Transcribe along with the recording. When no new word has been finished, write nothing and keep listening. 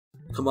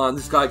Come on,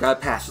 this guy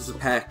got passes the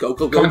pack. Go,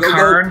 go, Come go, on, go,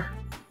 Karn. go.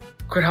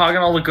 Quit hogging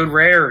all the good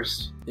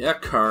rares. Yeah,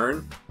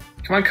 Karn.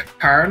 Come on,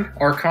 Karn.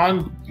 Or come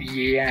on,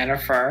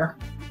 Yennefer.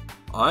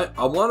 I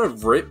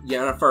want to rip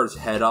Yennefer's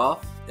head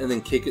off and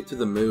then kick it to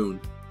the moon.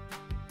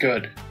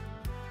 Good.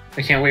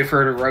 I can't wait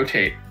for her to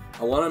rotate.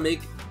 I want to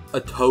make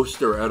a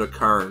toaster out of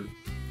Karn.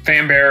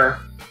 Fan bearer.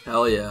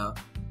 Hell yeah.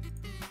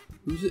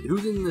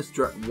 Who's in this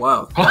draft?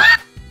 Wow.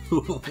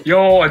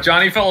 Yo,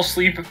 Johnny fell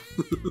asleep.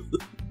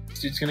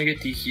 This dude's gonna get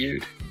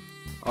DQ'd.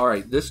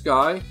 Alright, this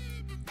guy,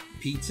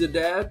 Pizza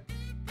Dad,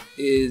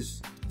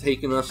 is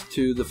taking us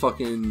to the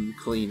fucking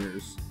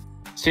cleaners.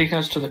 He's taking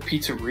us to the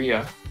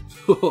pizzeria.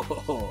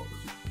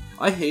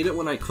 I hate it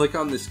when I click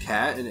on this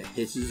cat and it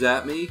hisses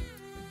at me.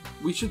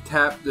 We should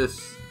tap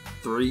this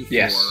 3-4.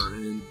 Yes.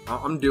 And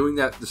I'm doing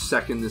that the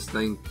second this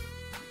thing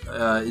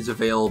is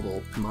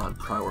available. Come on,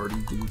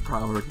 priority, dude.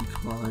 Priority,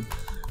 come on.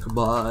 Come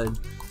on.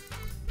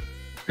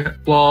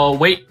 Well,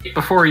 wait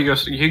before he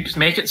goes. You just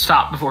make it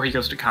stop before he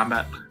goes to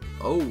combat.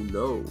 Oh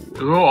no.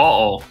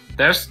 Oh,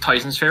 there's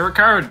Tyson's favorite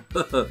card.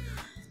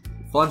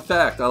 Fun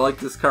fact, I like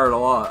this card a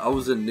lot. I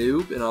was a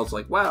noob and I was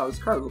like, wow,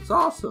 this card looks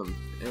awesome.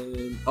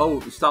 And oh,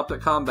 we stopped at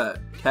combat.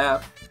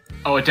 Tap.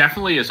 Oh, it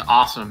definitely is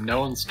awesome.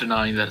 No one's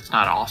denying that it's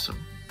not awesome.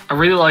 I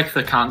really like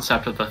the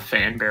concept of the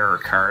fan bearer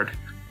card.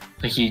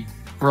 Like, he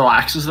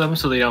relaxes them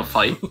so they don't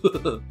fight.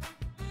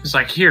 He's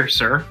like, here,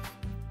 sir.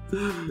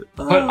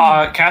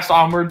 Put cast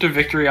Onward to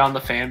Victory on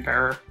the fan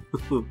bearer.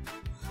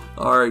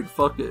 Alright,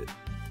 fuck it.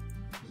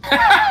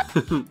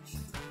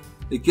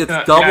 It gets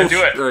double. Yeah,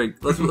 do it. Right,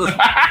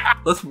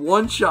 let's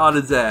one-shot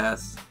his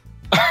ass.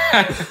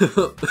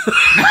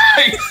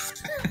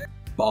 Nice!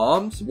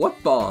 Bombs?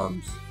 What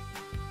bombs?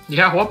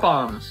 Yeah, what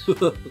bombs?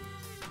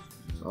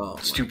 Oh,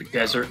 Stupid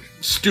desert.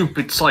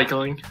 Stupid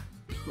cycling.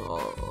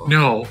 oh.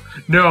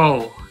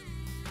 No.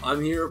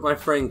 I'm here with my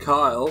friend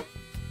Kyle,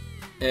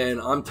 and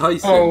I'm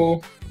Tyson.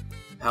 Oh.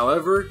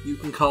 However, you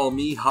can call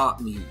me Hot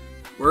Meat.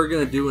 We're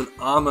gonna do an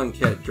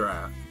Amonkhet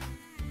draft.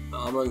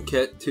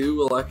 Amonkhet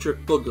 2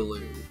 Electric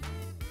Boogaloo.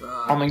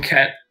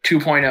 Amonkhet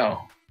 2.0.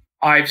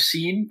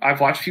 I've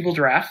watched people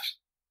draft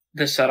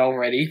this set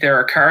already. There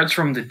are cards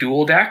from the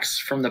dual decks,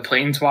 from the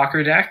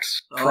Planeswalker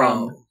decks,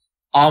 from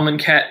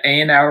Amonkhet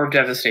and Hour of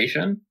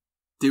Devastation.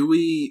 Do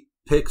we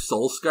pick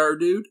Soulscar,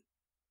 dude?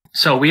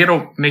 So we had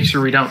to make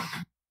sure we don't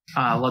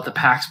let the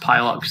packs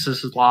pile up because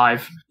this is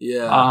live.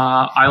 Yeah.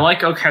 I like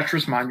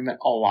Oketra's Monument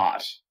a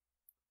lot.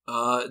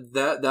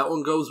 That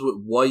one goes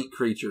with white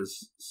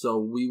creatures, so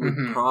we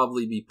would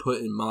probably be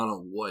putting mono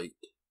white.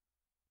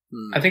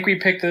 I think we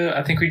picked we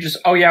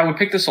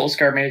picked the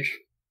Soulscar Mage.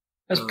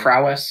 That's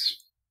prowess.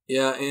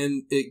 Yeah,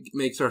 and it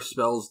makes our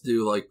spells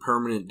do, like,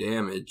 permanent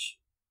damage.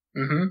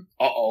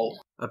 Uh-oh.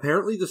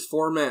 Apparently this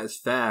format is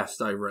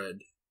fast, I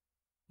read.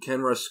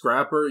 Kenra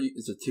Scrapper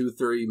is a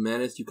 2/3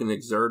 menace. You can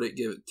exert it,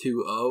 give it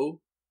 2/0.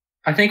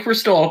 I think we're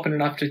still open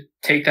enough to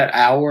take that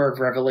Hour of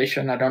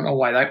Revelation. I don't know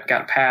why that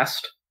got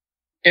passed.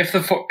 If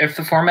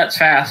the format's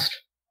fast,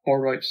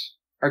 board wipes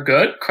are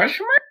good?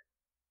 Question mark?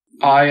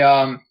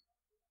 I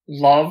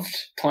loved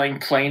playing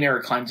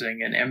Planar Cleansing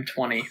in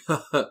M20.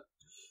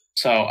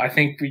 So I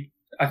think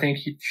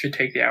you should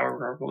take the Hour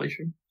of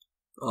Revelation.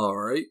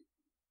 Alright.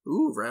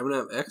 Ooh,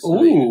 Ramanam X.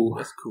 Ooh.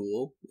 That's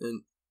cool.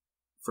 And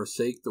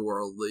Forsake the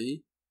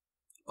Worldly.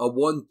 A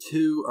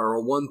 1/2 or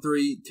a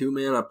 1/3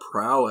 2-mana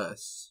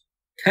prowess.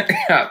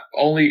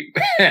 Only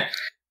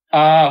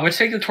let's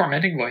take the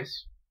Tormenting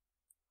Voice.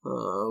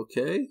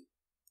 Okay.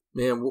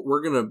 Man,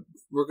 we're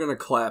gonna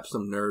clap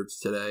some nerds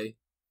today.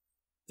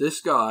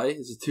 This guy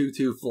is a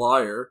 2/2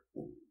 flyer,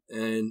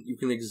 and you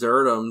can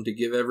exert him to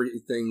give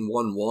everything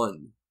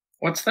 1/1.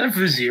 What's that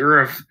Vizier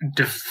of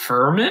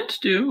Deferment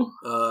do?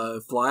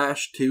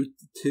 Flash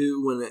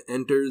 2/2. When it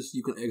enters,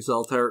 you can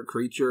exile target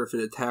creature if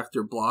it attacked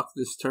or blocked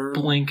this turn.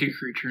 Blink a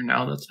creature.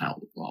 No, that's not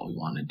what we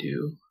want to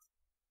do.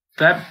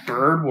 That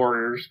Bird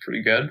Warrior is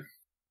pretty good.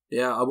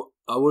 Yeah,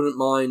 I wouldn't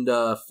mind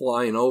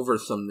flying over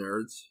some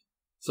nerds.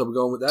 So we're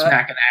going with that?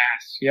 Smacking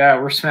ass.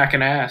 Yeah, we're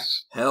smacking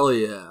ass. Hell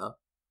yeah.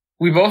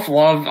 We both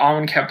love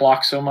Amonkhet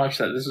block so much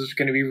that this is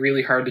going to be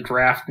really hard to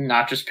draft and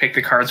not just pick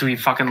the cards we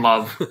fucking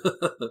love.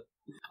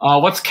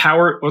 What's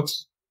Coward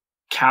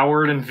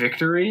and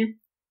Victory?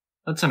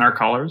 That's in our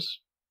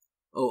colors.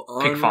 Oh,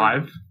 pick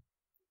 5.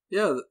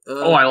 Yeah.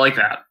 I like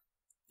that.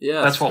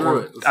 Yeah, that's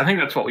what I think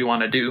that's what we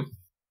want to do.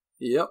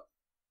 Yep.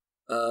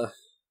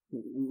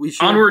 We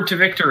should Onward to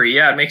Victory.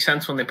 Yeah, it makes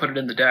sense when they put it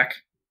in the deck.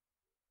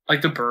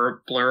 Like the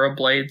Blura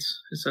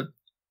Blades. It's a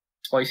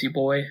spicy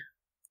boy.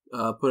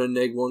 Put a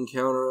 -1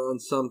 counter on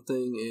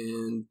something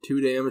and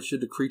 2 damage to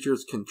the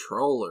creature's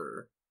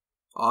controller.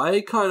 I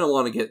kind of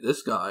want to get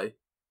this guy,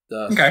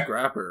 the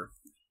Scrapper.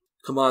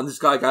 Come on, this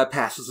guy got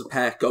passes the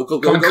pack. Go, go,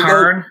 go, Come on,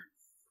 Karn.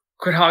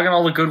 Quit hogging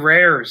all the good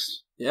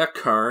rares. Yeah,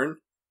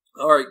 Karn.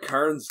 Alright,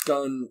 Karn's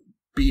done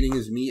beating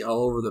his meat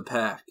all over the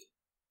pack.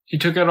 He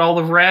took out all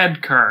the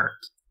red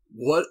cards.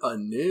 What a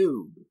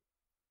noob.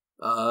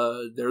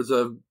 There's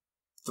a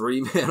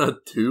 3-mana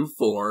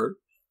 2/4.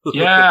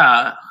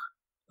 Yeah.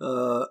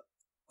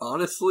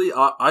 Honestly,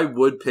 I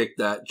would pick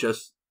that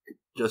just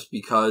just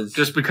because.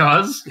 Just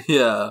because?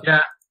 Yeah.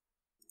 Yeah.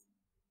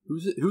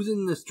 Who's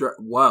in this draft?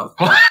 Wow.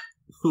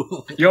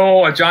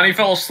 Yo, Johnny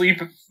fell asleep.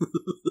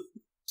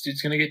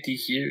 Dude's gonna get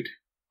DQ'd.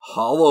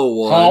 Hollow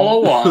one.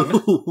 Hollow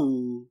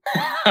one.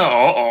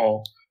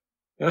 Uh-oh.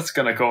 That's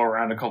gonna go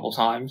around a couple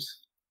times.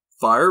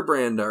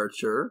 Firebrand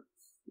Archer.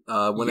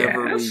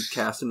 Whenever we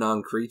cast a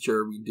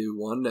non-creature, we do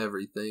 1 to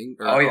everything.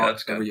 Or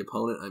that's good. Every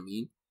opponent, I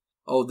mean.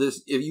 Oh,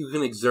 this, if you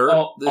can exert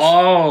this.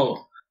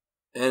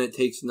 And it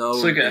takes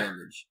no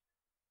damage.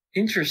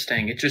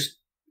 Interesting. It just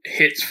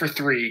hits for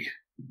 3.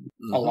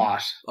 A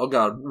lot. Oh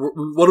god.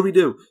 What do we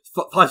do?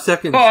 5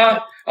 seconds.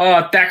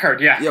 That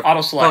card, yeah.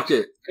 Auto select. Fuck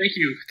it.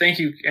 Thank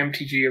you,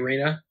 MTG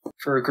Arena,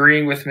 for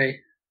agreeing with me.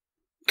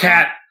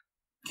 Cat.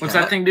 What's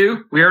that thing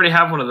do? We already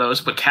have one of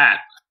those, but cat.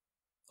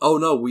 Oh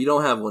no, we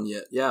don't have one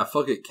yet. Yeah,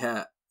 fuck it,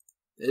 cat.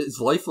 It's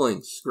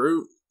lifelink.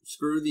 Screw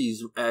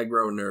these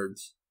aggro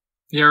nerds.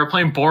 Yeah, we're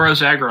playing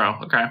Boros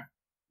aggro. Okay.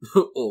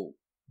 Oh.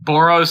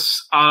 Boros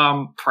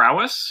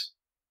prowess?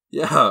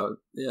 Yeah.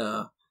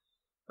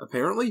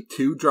 Apparently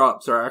 2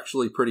 drops are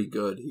actually pretty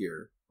good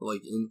here.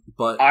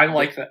 I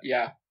like that.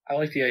 Yeah, I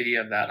like the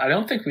idea of that. I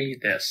don't think we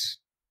need this.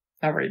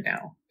 Not right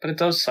now, but it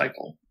does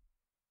cycle.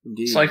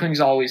 Indeed.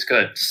 Cycling's always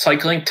good.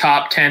 Cycling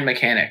top 10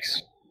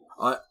 mechanics.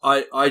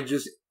 I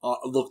just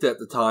looked at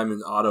the time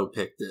and auto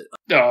picked it.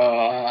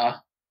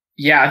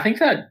 Yeah, I think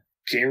that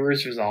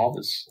Jair's Resolve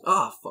is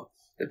fuck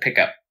the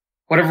pickup.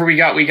 Whatever we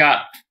got.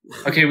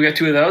 Okay, we got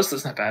 2 of those.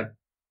 That's not bad.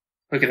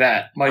 Look at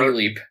that. Mighty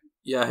Leap.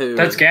 Yahoo.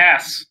 That's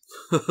gas.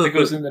 That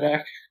goes in the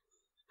deck.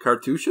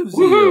 Cartouche of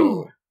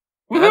Zeal.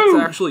 That's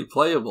actually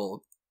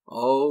playable.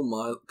 Oh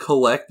my.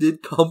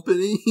 Collected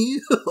Company?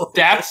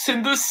 That's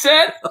in the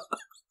set?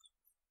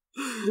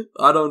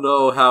 I don't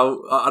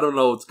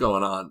know what's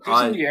going on.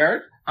 In the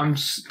art? I'm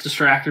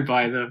distracted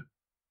by the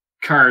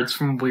cards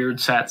from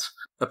weird sets.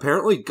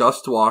 Apparently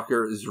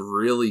Gustwalker is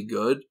really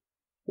good.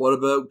 What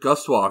about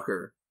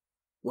Gustwalker?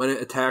 When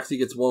it attacks, he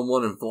gets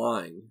 1/1 and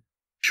flying.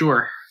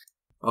 Sure.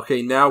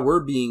 Okay, now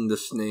we're being the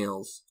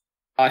snails.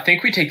 I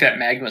think we take that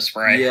magma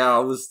spray. Yeah, I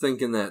was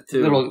thinking that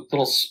too. Little.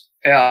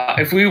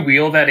 If we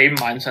wheel that Abe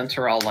Mind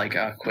Sensor, I'll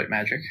quit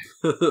Magic.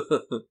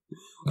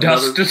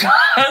 Dust is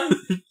on.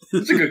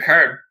 It's a good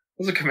card.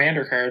 It's a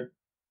commander card.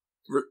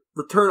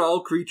 Return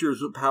all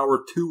creatures with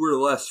power 2 or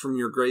less from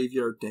your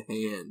graveyard to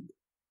hand.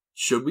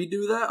 Should we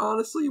do that?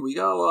 Honestly, we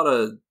got a lot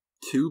of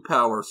 2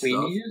 power stuff.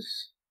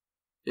 Weenies?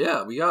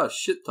 Yeah, we got a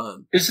shit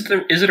ton. Is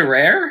it a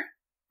rare?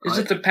 Is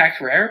it the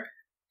packed rare?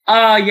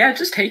 Yeah,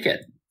 just take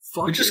it.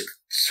 We just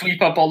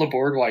sweep up all the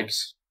board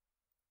wipes.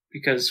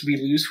 Because we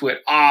lose with...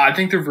 I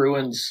think the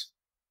Ruins.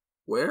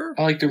 Where?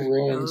 I like the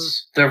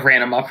Ruins. The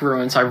random up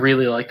Ruins. I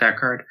really like that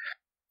card.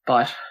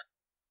 But...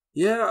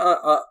 Yeah,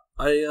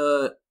 I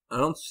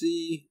don't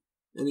see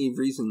any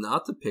reason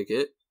not to pick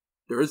it.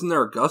 There isn't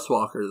there a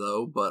Gustwalker,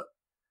 though, but...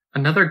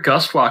 Another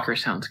Gustwalker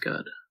sounds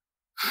good.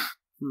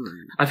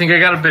 I think I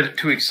got a bit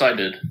too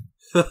excited.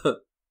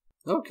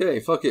 Okay,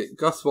 fuck it.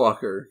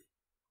 Gustwalker.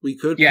 We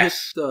could pick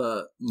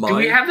the... Do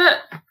we have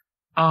that...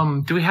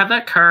 do we have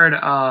that card,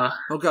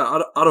 Oh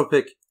god, auto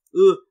pick.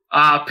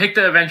 Pick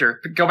the Avenger.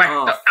 Go back.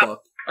 Oh,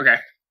 fuck. Okay.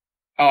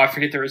 Oh, I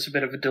forget there was a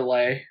bit of a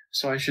delay,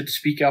 so I should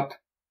speak up.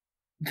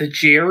 The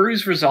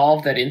Jeru's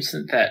Resolve, that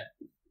instant that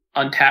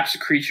untaps a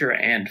creature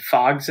and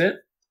fogs it,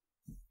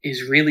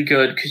 is really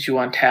good because you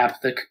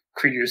untap the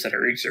creatures that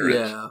are exerted.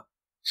 Yeah.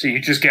 So you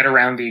just get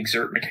around the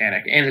exert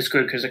mechanic, and it's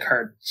good because the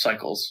card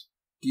cycles.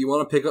 Do you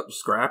want to pick up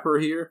Scrapper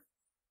here?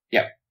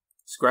 Yep.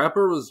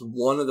 Scrapper was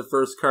one of the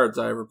first cards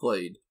I ever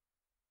played.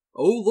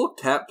 Oh, look,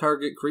 tap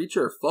target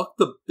creature. Fuck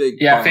the big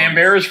bombs.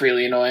 Fanbear is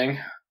really annoying.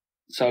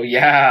 So,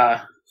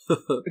 yeah.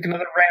 Pick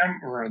another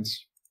random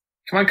runes.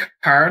 Come on,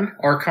 Karn.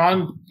 Or come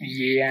on,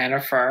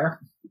 Yennefer.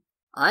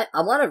 I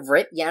want to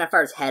rip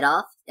Yennefer's head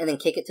off and then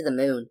kick it to the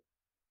moon.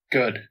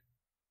 Good.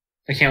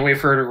 I can't wait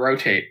for her to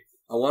rotate.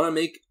 I want to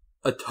make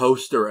a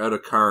toaster out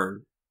of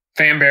Karn.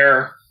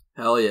 Fanbear.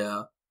 Hell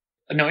yeah.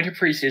 Anointed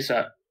Priest is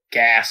a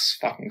gas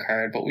fucking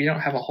card, but we don't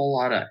have a whole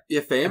lot of...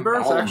 Yeah,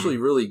 Fanbear is actually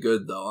really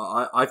good,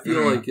 though. I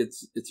feel like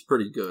it's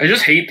pretty good. I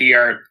just hate the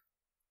art.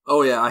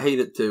 Oh yeah, I hate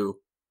it too.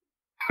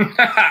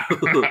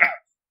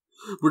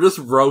 We're just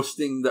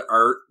roasting the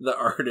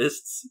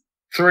artists.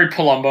 Sorry,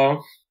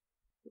 Palumbo.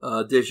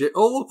 Digit.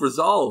 Oh look,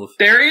 Resolve.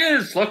 There he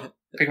is! Look,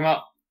 pick him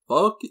up.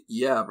 Fuck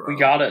yeah, bro. We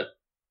got it.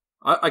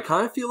 I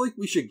kind of feel like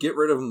we should get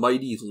rid of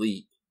Mighty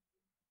Leap.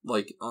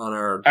 Like, on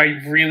our... I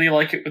really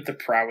like it with the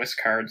prowess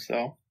cards,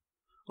 though.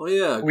 Oh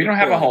yeah. We don't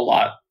have a whole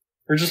lot.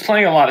 We're just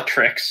playing a lot of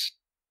tricks.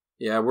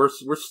 Yeah, we're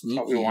sneaky. That's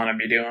what we want to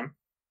be doing.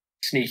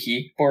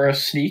 Sneaky. Boros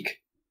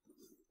Sneak.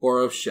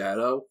 Boros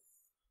Shadow.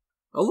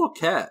 Oh look,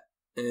 Cat.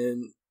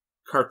 And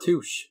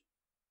Cartouche.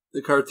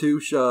 The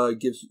Cartouche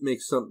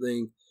makes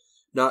something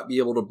not be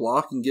able to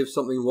block and gives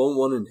something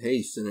 1/1 in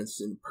haste, and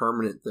it's a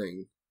permanent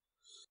thing.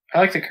 I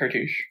like the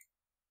Cartouche.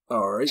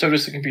 Alright. So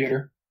does the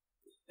computer.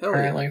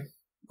 Apparently.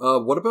 Yeah.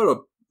 What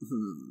about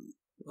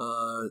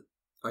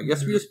I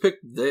guess we just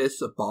picked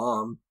this, a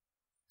bomb.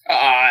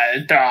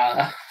 I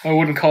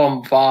wouldn't call him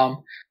a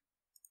bomb.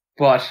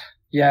 But,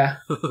 yeah.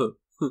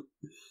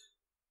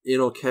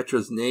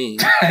 Inokhetra's name.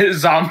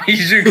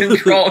 Zombies you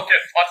control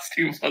get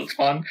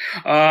 +2/+1.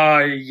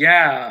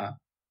 Yeah.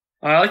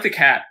 I like the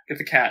cat. Get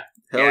the cat.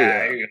 Hell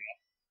yeah.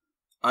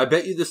 I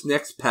bet you this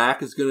next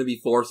pack is going to be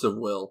Force of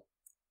Will.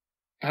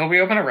 I hope we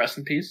open a Rest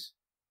in Peace.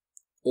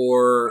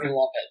 Or... I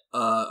love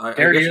it.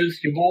 There it is,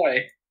 your boy.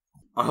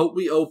 I hope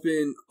we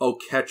open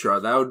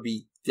Okhetra. That would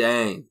be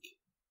dank.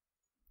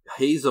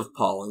 Haze of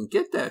Pollen.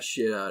 Get that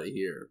shit out of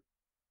here.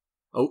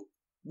 Oh,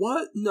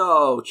 what?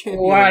 No.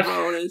 Champion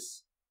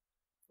bonus.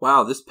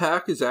 Wow, this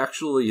pack is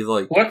actually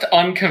like... What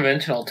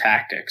unconventional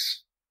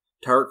tactics?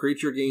 Target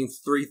creature gains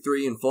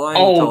 3/3 and flying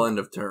until end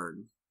of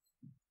turn.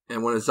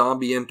 And when a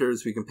zombie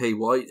enters, we can pay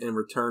white and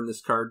return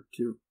this card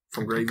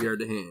from graveyard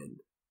to hand.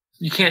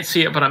 You can't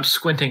see it, but I'm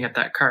squinting at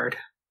that card.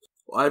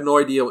 Well, I have no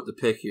idea what to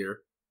pick here.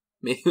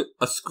 Maybe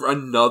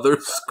another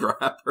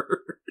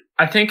Scrapper.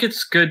 I think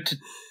it's good to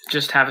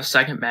just have a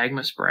second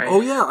Magma Spray.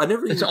 Oh yeah, I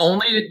never even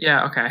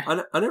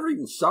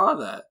saw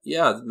that.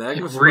 Yeah, the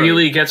Magma Spray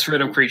really gets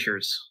rid of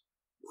creatures.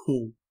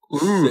 Ooh.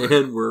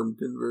 Sandworm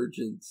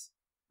Convergence.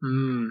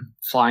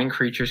 Flying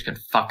creatures can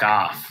fuck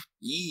off.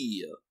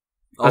 Yeah.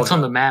 What's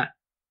on the mat?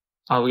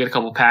 Oh, we get a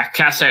couple pack.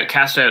 Cast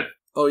out.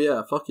 Oh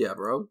yeah, fuck yeah,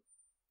 bro.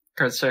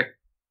 Card sick.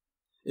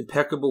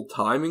 Impeccable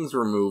Timings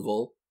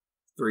removal.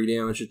 3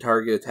 damage to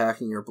target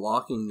attacking or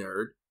blocking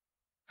nerd.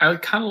 I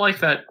kind of like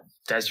that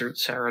Desert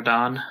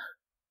Ceradon.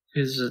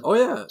 Oh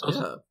yeah.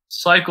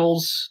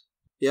 Cycles.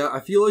 Yeah, I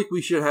feel like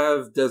we should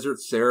have Desert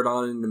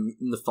Ceradon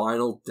in the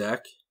final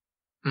deck.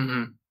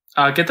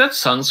 Mm-hmm. Get that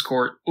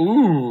Sunscorch.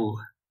 Ooh.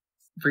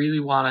 Really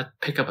want to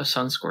pick up a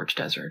Sunscorch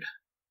Desert.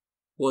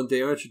 1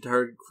 damage to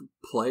target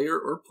player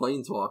or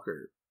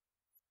planeswalker.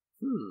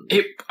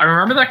 I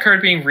remember that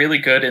card being really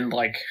good in,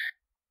 like,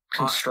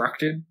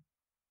 constructed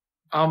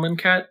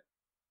Amonkhet.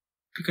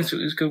 Because it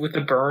was good with the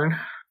burn.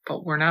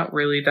 But we're not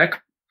really... That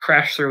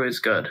crash through is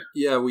good.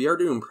 Yeah, we are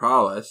doing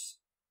prowess.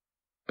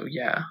 Oh,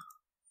 yeah.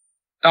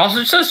 It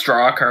also says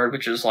draw a card,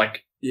 which is,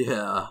 like...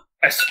 Yeah.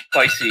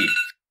 Spicy.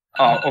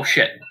 Oh,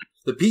 shit.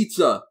 The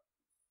pizza!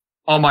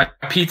 Oh, my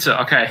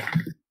pizza. Okay.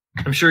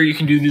 I'm sure you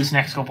can do these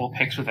next couple of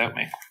picks without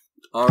me.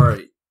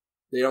 Alright.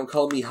 They don't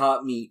call me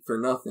Hot Meat for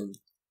nothing.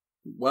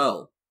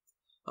 Well,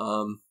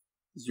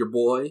 is your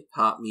boy,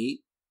 Hot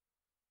Meat.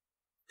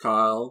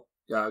 Kyle,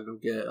 gotta go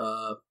get,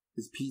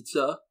 his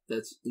pizza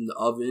that's in the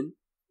oven.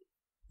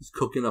 He's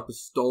cooking up a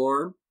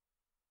storm.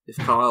 If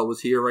Kyle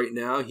was here right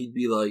now, he'd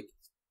be like,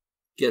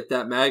 get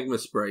that Magma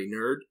Spray,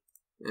 nerd.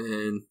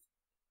 And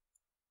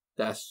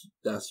that's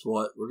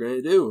what we're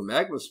gonna do.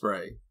 Magma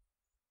Spray.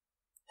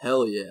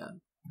 Hell yeah.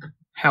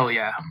 Hell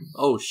yeah.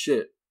 Oh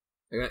shit.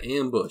 I got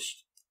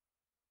ambushed.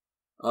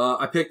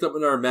 I picked up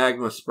another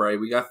Magma Spray.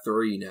 We got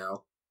 3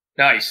 now.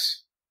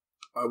 Nice.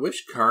 I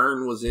wish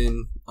Karn was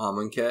in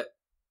Amonkhet.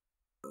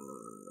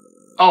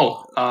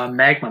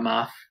 Magma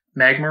Moth.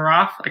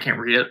 Magmaroth? I can't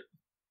read it.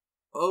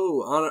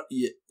 Oh,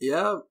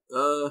 yeah.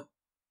 I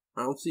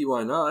don't see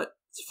why not.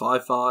 It's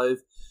 5/5.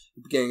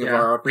 Beginning of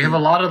our upkeep. We have a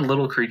lot of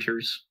little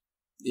creatures.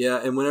 Yeah,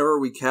 and whenever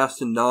we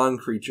cast a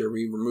non-creature,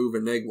 we remove a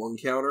 -1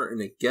 counter,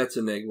 and it gets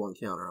a -1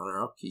 counter on our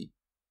upkeep.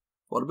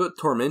 What about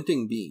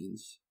Tormenting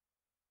Beans?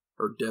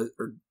 I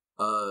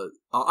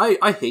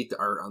hate the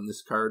art on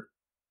this card.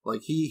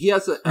 Like, he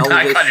has an Elvis...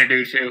 I kind of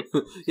do, too.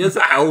 He has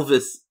an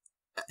Elvis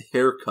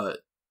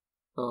haircut.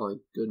 Oh, my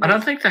goodness. I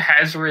don't think the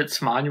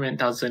Hazoret's Monument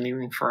does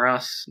anything for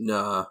us.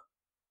 Nah.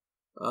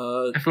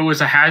 If it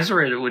was a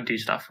Hazoret, it would do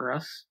stuff for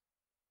us.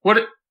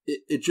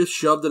 It just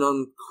shoved an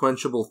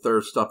unquenchable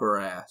thirst up our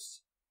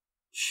ass.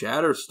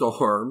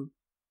 Shatterstorm.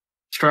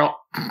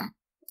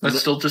 That's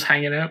still just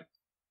hanging out.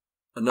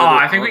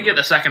 I think we get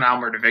the second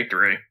armor to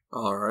victory.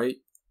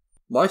 Alright.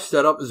 My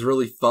setup is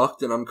really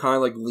fucked, and I'm kind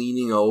of like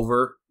leaning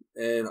over,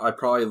 and I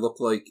probably look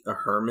like a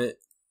hermit.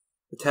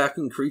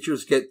 Attacking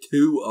creatures get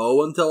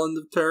 2/0 until end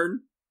of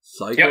turn.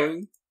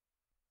 Cycling.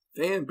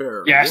 Fan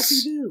Bearer. Yes.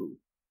 What do we do?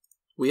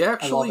 We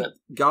actually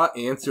got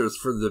answers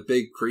for the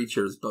big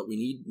creatures, but we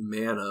need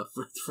mana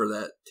for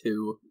that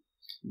 2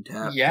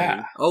 tap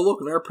thing. Oh,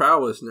 look, another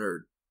prowess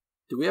nerd.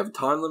 Do we have a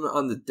time limit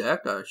on the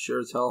deck? I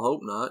sure as hell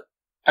hope not.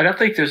 I don't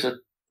think there's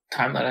a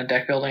time limit on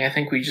deck building. I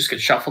think we just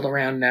get shuffled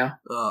around now.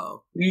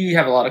 Oh. We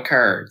have a lot of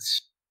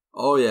cards.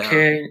 Oh, yeah.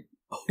 Okay.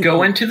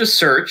 Go into the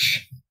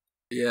search.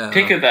 Yeah.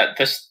 Pick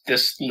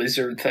this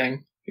lizard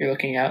thing you're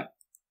looking at.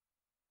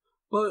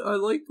 But I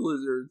like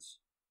lizards.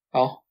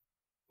 Oh.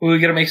 We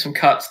gotta make some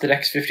cuts. The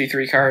deck's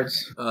 53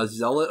 cards.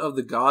 Zealot of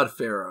the God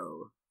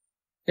Pharaoh.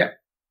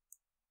 Yep.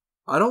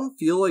 I don't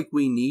feel like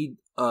we need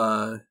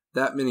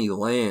that many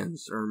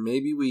lands, or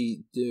maybe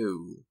we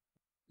do.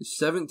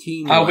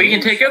 17 lands? We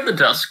can take out the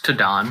Dusk to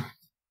Dawn.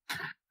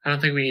 I don't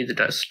think we need the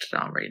Dusk to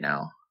Dawn right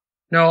now.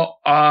 No,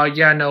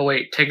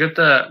 wait. Take out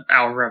the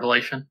Hour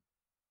Revelation.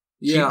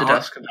 Yeah, keep the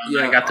Dusk to Dawn.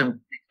 Yeah, I got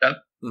them picked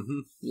up.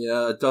 Mm-hmm.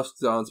 Yeah, Dusk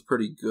to Dawn's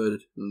pretty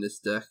good in this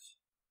deck.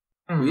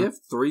 Mm-hmm. We have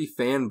 3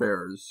 Fan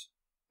Bearers.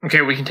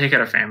 Okay, we can take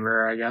out a Fan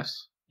Bearer, I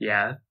guess.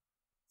 Yeah.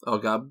 Oh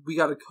god, we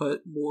gotta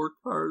cut more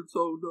cards.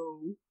 Oh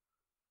no.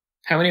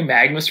 How many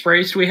magma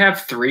sprays do we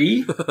have?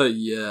 3?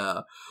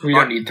 Yeah. We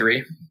don't need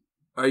 3.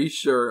 Are you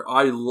sure?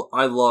 I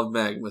love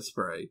magma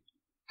spray.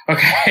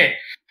 Okay.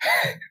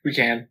 We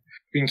can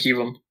keep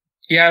them.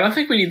 Yeah, I don't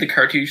think we need the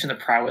cartouche in the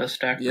prowess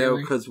deck. Yeah,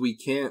 really. because we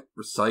can't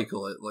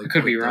recycle it. I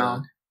could be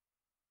wrong.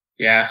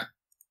 Yeah.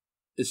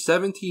 Is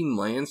 17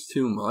 lands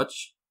too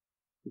much?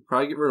 We'd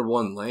probably get rid of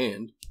 1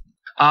 land.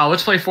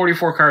 Let's play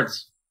 44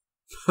 cards.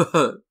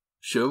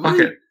 Should we?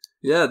 Okay.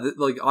 Yeah,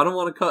 I don't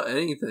want to cut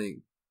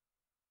anything.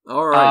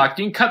 Alright.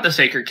 You can cut the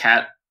Sacred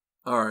Cat.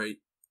 Alright.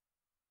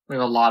 We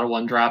have a lot of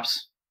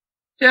 1-drops.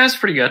 Yeah, that's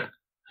pretty good. I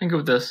can go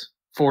with this.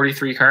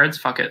 43 cards,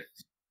 fuck it.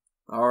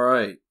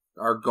 Alright.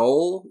 Our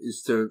goal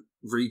is to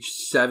reach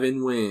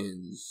 7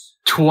 wins.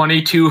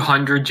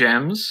 2,200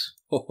 gems.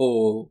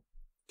 Oh.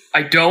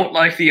 I don't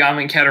like the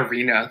Amonkhet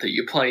arena that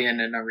you play in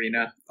an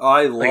arena.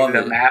 I love the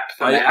it. Map.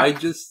 I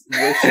just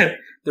wish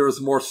there was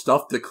more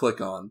stuff to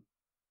click on.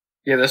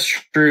 Yeah, that's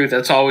true.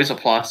 That's always a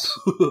plus.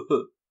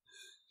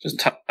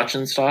 Just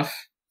touching stuff.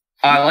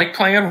 I like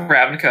playing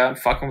Ravnica and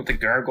fucking with the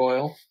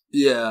gargoyle.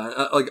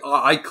 Yeah,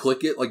 I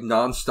click it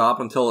nonstop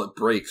until it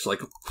breaks.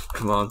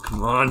 Come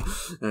on,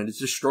 and I just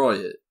destroy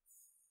it.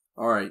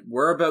 Alright,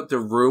 we're about to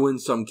ruin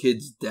some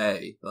kid's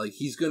day.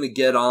 He's gonna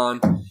get on,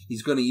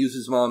 he's gonna use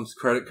his mom's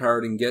credit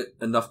card and get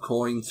enough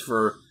coins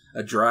for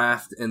a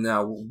draft, and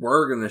now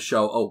we're gonna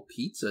show,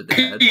 pizza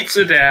dad.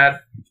 Pizza dad!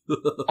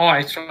 Oh,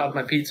 I still have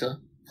my pizza.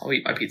 I'll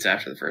eat my pizza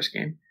after the first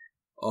game.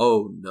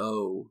 Oh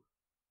no.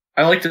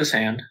 I like this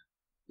hand.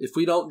 If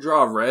we don't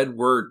draw red,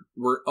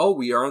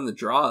 we are in the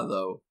draw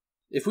though.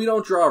 If we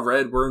don't draw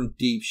red, we're in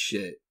deep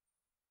shit.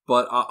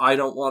 But I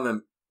don't want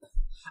to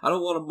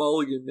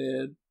mulligan,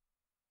 man.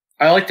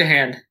 I like the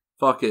hand.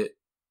 Fuck it.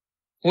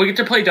 We get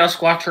to play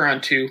Duskwatcher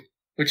on 2,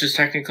 which is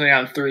technically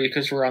on 3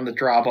 because we're on the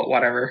draw, but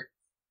whatever.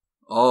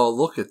 Oh,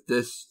 look at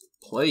this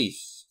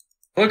place.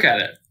 Look at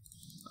it.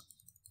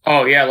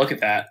 Oh, yeah, look at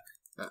that.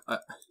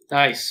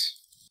 Nice.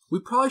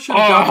 We probably should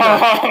have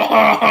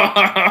got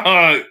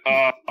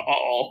that.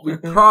 We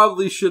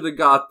probably should have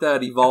got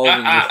that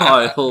Evolving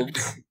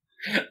Wilds.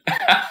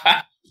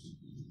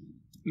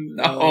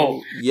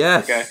 No.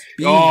 Yes. Okay.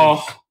 Speed.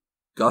 Oh.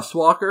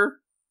 Gustwalker?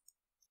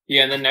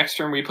 Yeah, and then next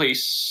turn we play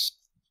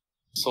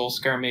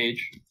Soulscar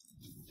Mage.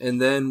 And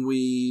then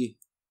we...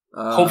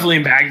 hopefully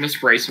Magma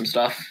Spray some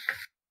stuff.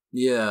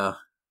 Yeah.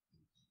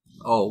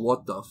 Oh,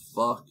 what the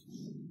fuck?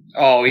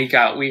 Oh, we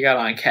got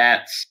on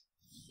cats.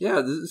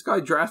 Yeah, this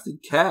guy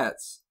drafted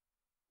cats.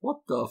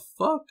 What the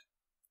fuck?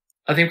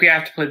 I think we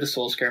have to play the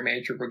Soulscar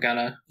Mage or we're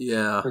gonna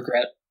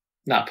regret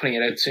not putting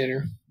it out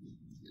sooner.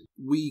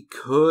 We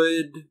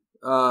could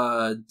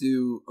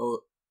do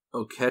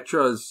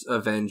Oketra's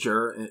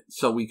Avenger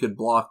so we could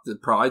block the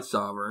Pride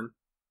Sovereign.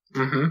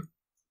 Mm-hmm.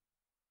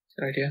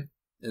 Good idea.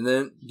 And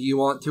then, do you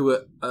want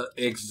to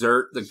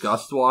exert the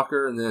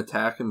Gustwalker and then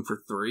attack him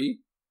for 3?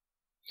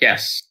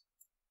 Yes.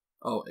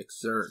 Oh,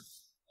 exert.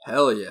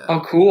 Hell yeah.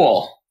 Oh,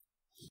 cool.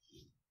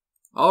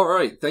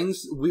 Alright,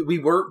 we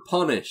weren't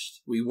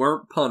punished. We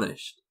weren't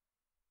punished.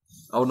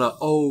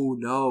 Oh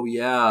no,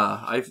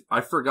 yeah.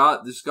 I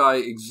forgot this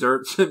guy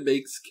exerts and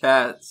makes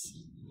cats.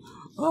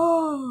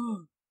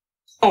 Oh.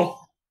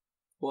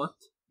 What?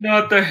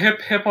 Not the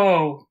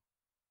hippo.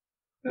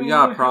 We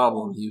got a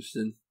problem,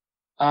 Houston.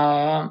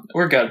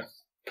 We're good.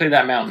 Play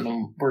that mountain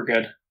and we're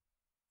good.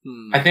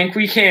 I think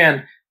we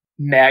can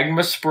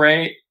Magma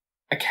Spray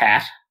a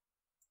cat.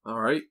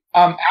 Alright.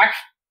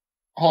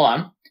 Hold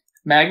on.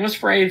 Magma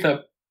Spray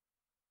the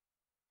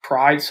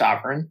Pride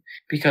Sovereign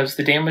because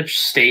the damage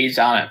stays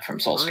on it from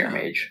Soulscar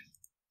Mage.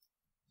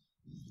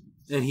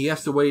 And he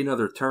has to wait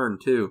another turn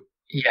too.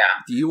 Yeah.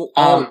 Do you?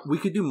 We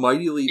could do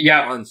Mighty Leap.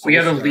 Yeah, on Soulscar. we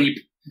have to leap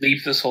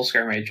the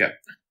Soulscar Mage up.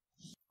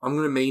 I'm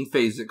gonna main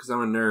phase it because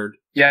I'm a nerd.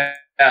 Yeah.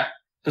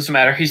 Doesn't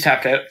matter. He's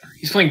tapped out.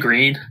 He's playing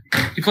green.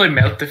 He played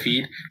Mouth to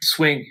Feed.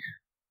 Swing.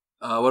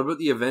 What about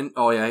the event?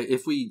 Oh yeah,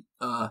 if we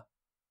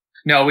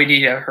No, we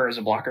need her as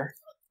a blocker.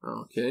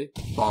 Okay.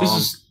 This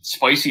is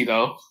spicy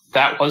though.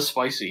 That was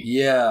spicy.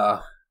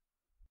 Yeah.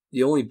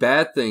 The only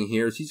bad thing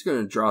here is he's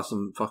gonna draw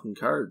some fucking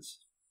cards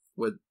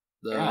with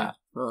the.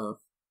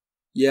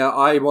 Yeah,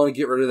 I want to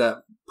get rid of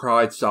that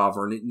Pride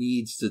Sovereign. It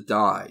needs to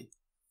die.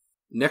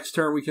 Next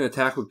turn we can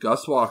attack with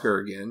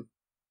Gustwalker again.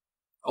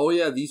 Oh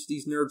yeah, these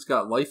nerds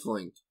got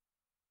lifelink.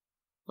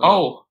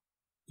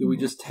 Do we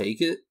just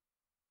take it?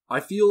 I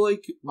feel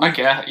like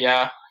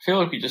I feel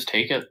like we just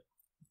take it.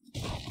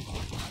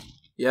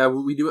 Yeah,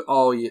 we do it.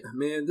 Oh yeah,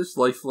 man, this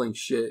lifelink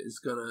shit is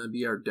gonna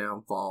be our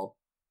downfall.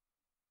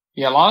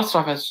 Yeah, a lot of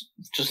stuff has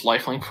just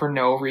lifelink for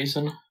no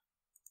reason.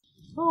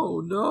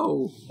 Oh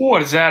no!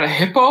 What is that? A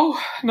hippo?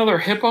 Another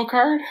hippo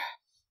card?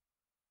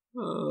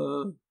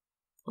 Oh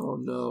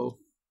no!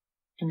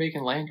 You're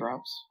making land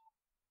drops.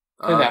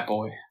 Play that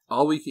boy.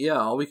 All we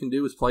can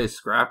do is play a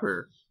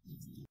scrapper.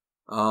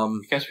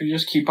 Guess we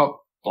just keep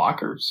up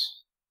blockers.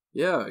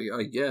 Yeah,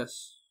 I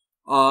guess.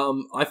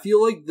 I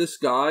feel like this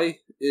guy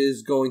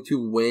is going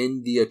to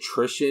win the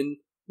attrition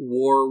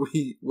war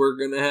we're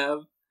gonna have.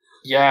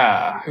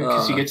 Yeah,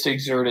 because he gets to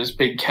exert his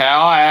big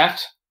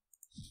cat.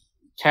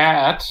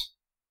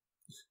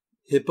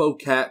 Hippo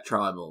Cat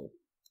Tribal.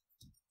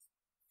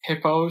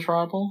 Hippo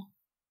Tribal?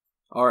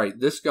 Alright,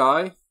 this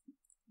guy,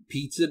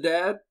 Pizza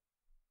Dad,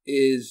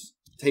 is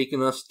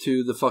taking us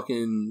to the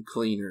fucking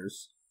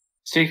cleaners.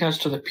 It's taking us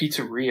to the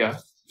pizzeria.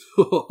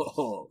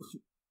 What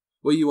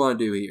do you want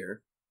to do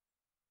here?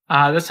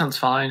 That sounds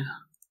fine.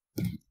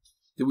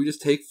 Did we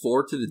just take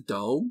 4 to the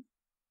dome?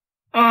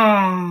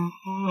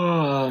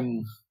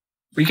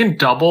 We can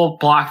double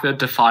block the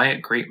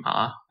Defiant Great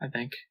Ma, I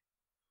think.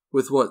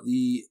 With what?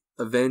 The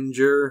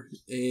Avenger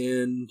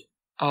and...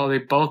 Oh, they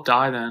both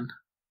die then.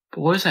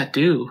 But what does that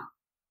do?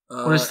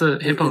 What does the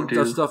Hippo do?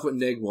 Does stuff with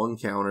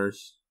 -1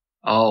 counters.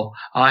 Oh,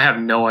 I have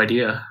no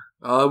idea.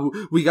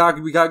 We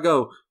gotta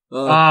go.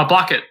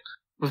 Block it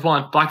with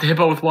 1. Block the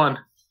Hippo with 1.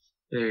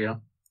 There you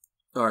go.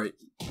 Alright.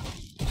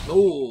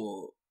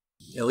 Oh.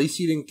 At least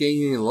he didn't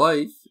gain any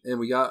life, and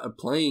we got a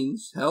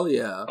planes. Hell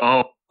yeah.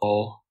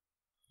 Oh.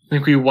 I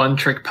think we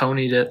one-trick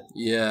ponied it.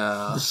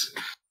 Yeah.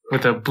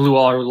 With a blue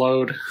all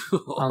load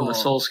on the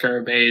Soul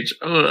Scarab Age.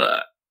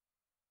 Ugh.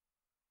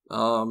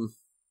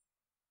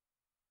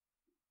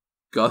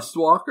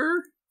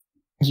 Gustwalker?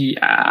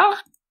 Yeah?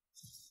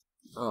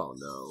 Oh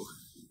no.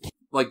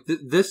 Like,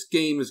 this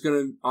game is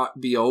gonna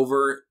be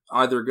over.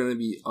 Either gonna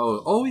be...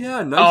 Oh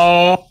yeah, nice.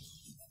 Oh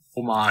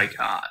my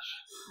gosh.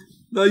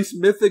 Nice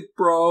mythic,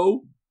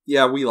 bro.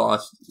 Yeah, we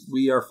lost.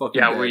 We are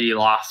fucking dead. We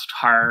lost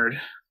hard.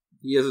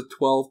 He has a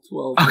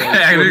 12-12. Okay,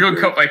 I'm gonna go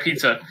cook my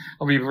pizza.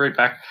 I'll be right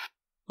back.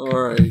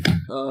 Alright.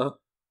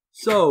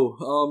 So,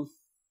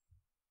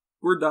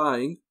 we're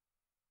dying.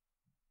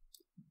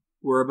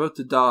 We're about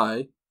to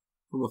die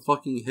from a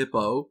fucking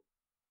hippo.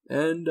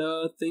 And,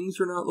 things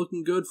are not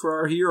looking good for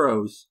our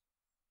heroes.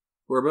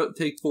 We're about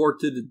to take 4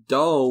 to the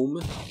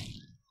dome.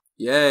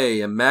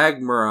 Yay, a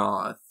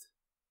Magmaroth.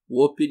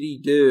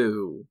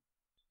 Whoopity-doo.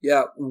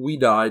 Yeah, we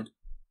died.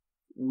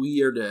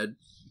 We are dead.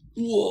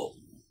 Whoa.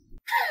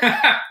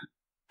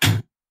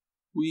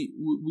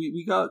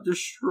 we got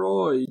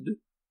destroyed.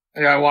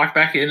 Yeah, I walked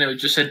back in and it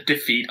just said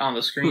defeat on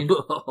the screen.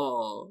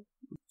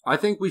 I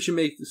think we should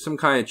make some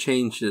kind of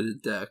change to the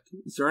deck.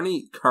 Is there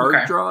any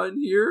card draw in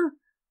here?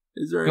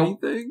 Is there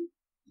anything?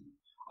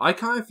 I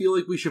kind of feel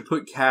like we should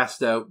put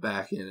Cast Out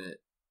back in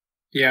it.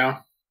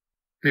 Yeah.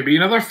 Maybe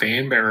another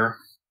Fan Bearer.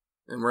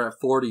 And we're at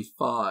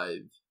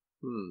 45.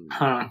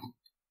 Huh.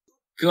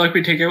 Feel like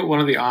we take out one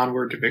of the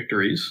Onward to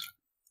Victories.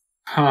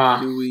 Huh.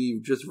 Do we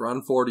just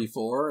run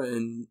 44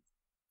 and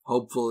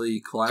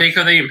hopefully collapse? Take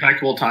the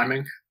Impeccable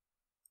Timing.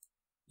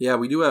 Yeah,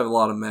 we do have a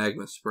lot of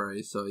Magma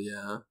Spray, so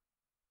yeah.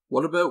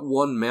 What about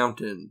 1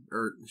 mountain?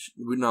 Or,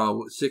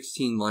 no,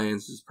 16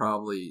 lands is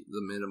probably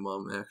the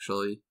minimum,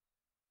 actually.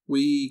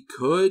 We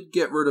could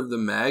get rid of the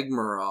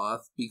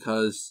Magmaroth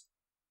because,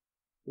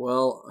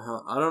 well,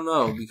 I don't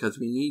know, because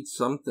we need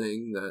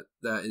something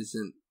that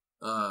isn't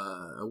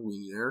a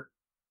wiener.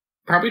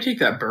 Probably take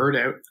that bird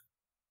out.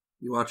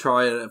 You want to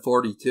try it at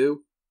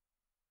 42?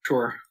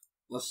 Sure.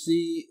 Let's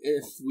see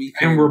if we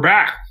can... And we're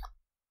back.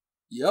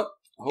 Yep.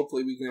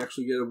 Hopefully we can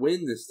actually get a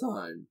win this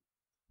time.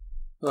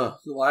 The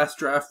last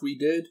draft we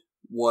did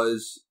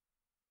was...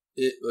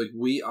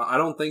 I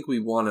don't think we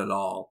won at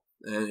all.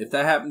 And if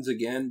that happens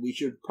again, we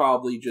should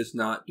probably just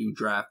not do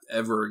draft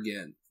ever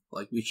again.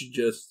 Like, we should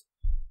just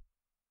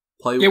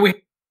play... Yeah, we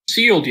haven't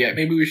sealed yet.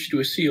 Maybe we should do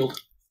a sealed.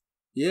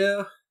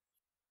 Yeah.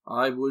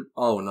 I would...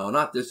 Oh, no,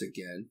 not this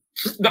again.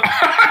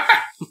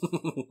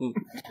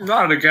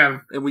 Not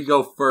again. And we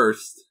go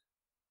first.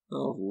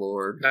 Oh,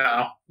 Lord.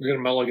 No, we're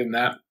gonna mulligan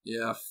that.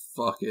 Yeah,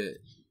 fuck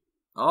it.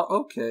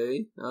 Oh,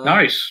 okay.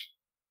 Nice.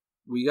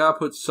 We gotta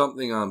put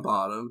something on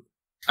bottom.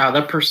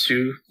 The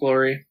Pursue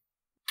Glory.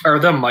 Or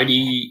the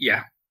Mighty...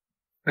 Yeah.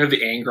 We have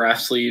the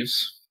Angrass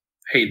sleeves.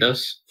 Hate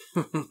this.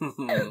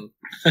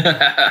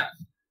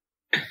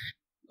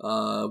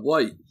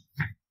 White.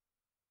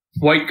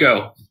 White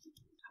go.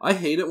 I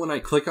hate it when I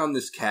click on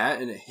this cat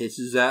and it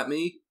hisses at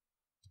me.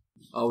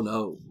 Oh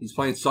no, he's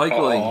playing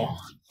Cycling.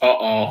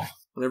 Uh-oh.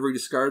 Whenever he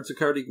discards a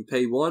card, he can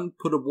pay 1,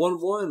 put a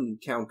 1/1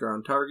 counter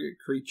on target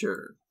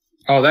creature.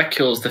 Oh, that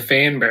kills the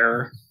Fan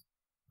Bearer.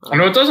 Oh,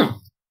 no, it doesn't.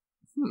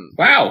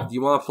 Wow. Do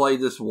you want to play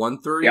this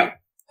 1/3? Yeah.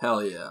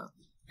 Hell yeah.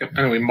 Yep.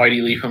 And we Mighty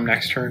Leap him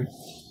next turn.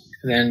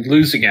 And then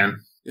lose again.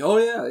 Oh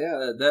yeah.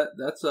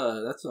 That's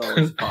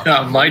always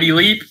possible. Mighty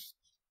Leap.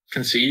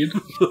 Concede.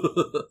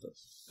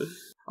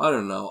 I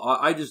don't know.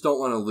 I just don't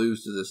want to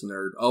lose to this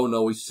nerd. Oh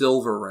no, he's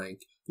silver rank.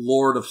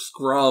 Lord of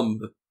Scrum.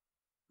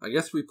 I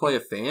guess we play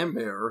a Fan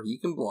Bearer. He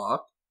can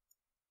block.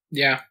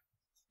 Yeah.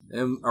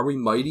 And are we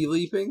Mighty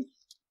Leaping?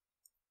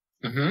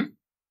 Mm-hmm.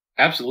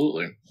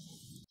 Absolutely.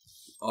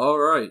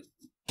 Alright.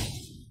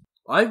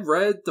 I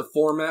read the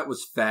format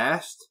was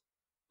fast,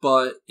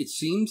 but it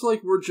seems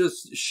like we're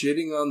just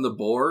shitting on the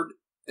board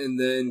and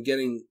then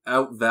getting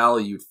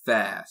outvalued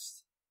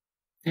fast.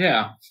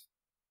 Yeah.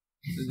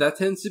 That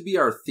tends to be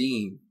our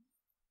theme.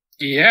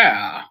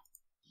 Yeah.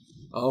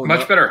 Oh,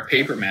 much better at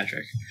paper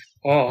magic.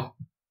 Oh.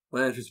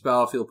 When enters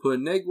battlefield, put a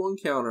 -1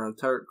 counter on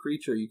target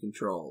creature you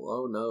control.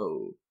 Oh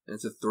no. And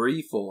it's a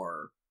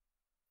 3/4.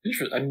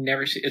 I've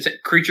never seen... It's a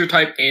creature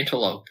type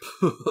antelope.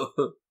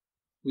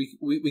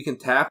 We can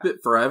tap it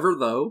forever,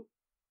 though.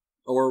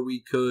 Or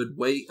we could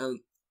wait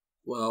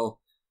well,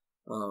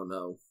 oh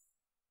no.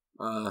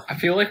 I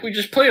feel like we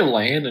just play a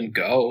land and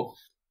go.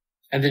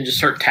 And then just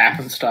start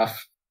tapping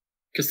stuff.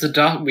 Because the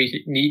dusk,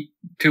 we need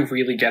to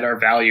really get our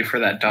value for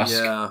that dusk.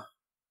 Yeah.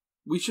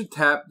 We should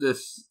tap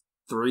this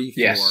 3/4.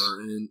 Yes.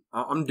 And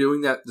I'm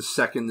doing that the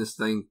second this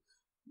thing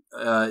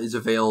is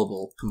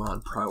available. Come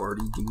on,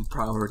 priority. Give me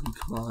priority.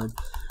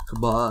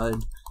 Come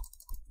on.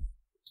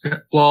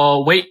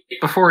 Well, wait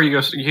before he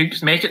goes. You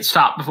just make it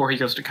stop before he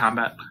goes to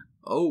combat.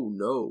 Oh,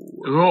 no.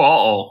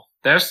 Oh,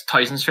 there's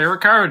Tyson's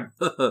favorite card.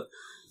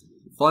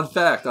 Fun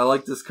fact, I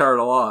like this card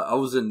a lot. I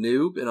was a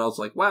noob, and I was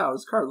like, wow,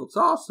 this card looks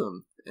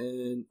awesome.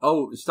 And,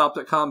 it stopped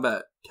at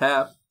combat.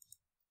 Tap.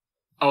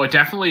 Oh, it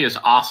definitely is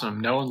awesome.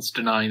 No one's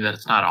denying that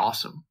it's not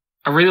awesome.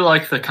 I really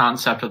like the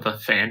concept of the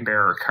fan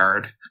bearer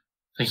card.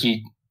 Like,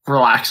 he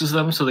relaxes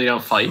them so they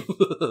don't fight.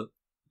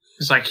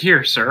 It's like,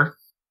 here, sir.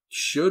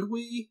 Should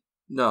we?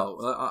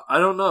 No, I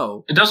don't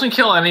know. It doesn't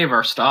kill any of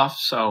our stuff,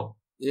 so...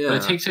 Yeah.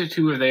 But it takes out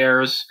 2 of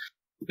theirs.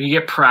 We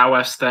get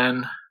prowess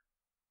then.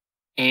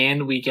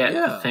 And we get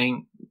the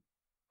thing.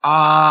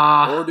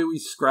 Or do we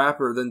scrap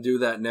her, then do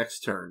that next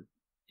turn?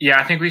 Yeah,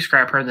 I think we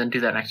scrap her and then do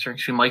that next turn,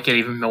 because we might get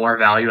even more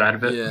value out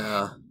of it.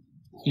 Yeah.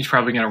 He's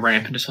probably going to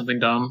ramp into something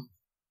dumb.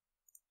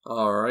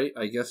 Alright,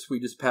 I guess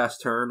we just pass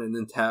turn and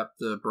then tap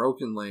the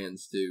Broken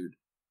Lands, dude.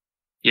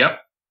 Yep.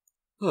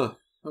 Huh,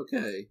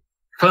 okay.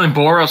 Playing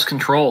Boros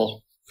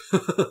Control.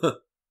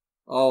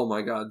 Oh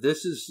my god,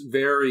 this is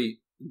very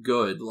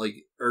good.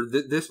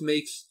 This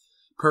makes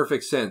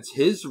perfect sense.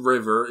 His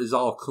river is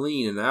all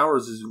clean and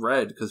ours is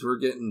red because we're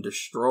getting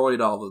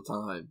destroyed all the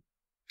time.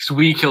 So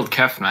we killed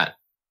Kefnet.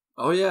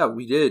 Oh yeah,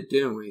 we did,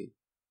 didn't we?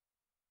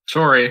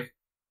 Sorry.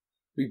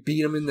 We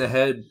beat him in the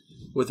head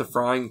with a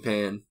frying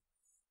pan.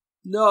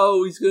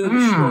 No, he's gonna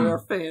destroy our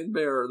fan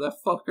bearer, that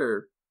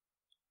fucker.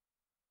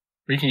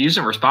 We can use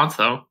it in response,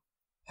 though.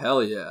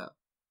 Hell yeah.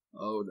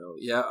 Oh no.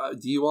 Yeah,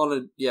 do you want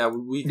to... Yeah,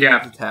 we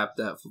can tap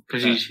that.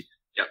 Because he's...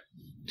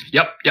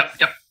 Yep.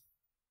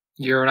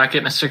 You're not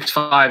getting a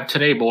 6/5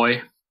 today,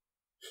 boy.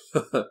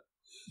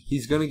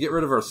 He's going to get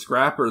rid of our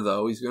scrapper,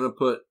 though. He's going to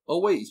put... Oh,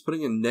 wait. He's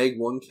putting a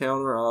 -1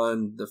 counter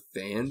on the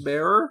fan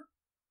bearer?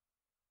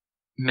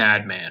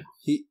 Madman.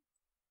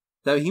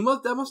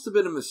 That must have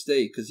been a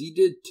mistake, because he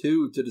did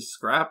 2 to the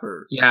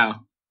scrapper. Yeah.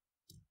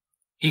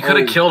 He could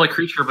have killed a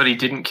creature, but he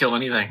didn't kill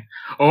anything.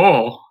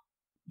 Oh.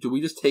 Do we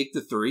just take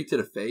the 3 to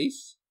the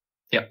face?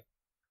 Yep.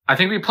 I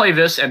think we play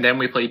this, and then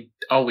we play...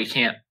 Oh, we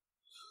can't.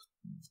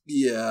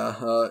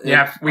 Yeah.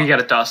 We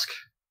got a dusk.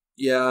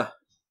 Yeah.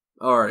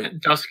 Alright.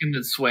 Dusk and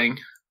then swing.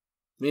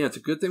 Man, it's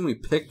a good thing we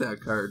picked that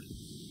card.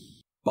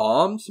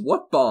 Bombs?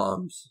 What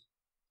bombs?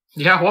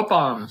 Yeah, what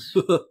bombs?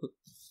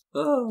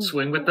 Oh.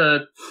 Swing with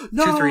the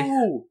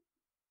 2/3.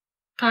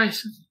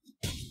 Tyson.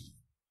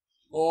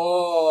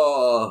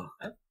 Oh.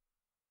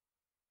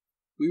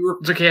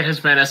 It's okay, it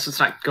has menace. It's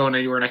not going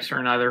anywhere next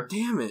turn either.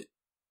 Damn it.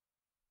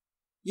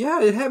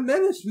 Yeah, it had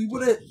menace. We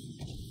would have...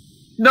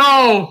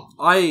 No!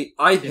 I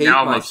hate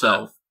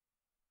myself.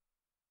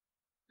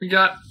 We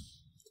got...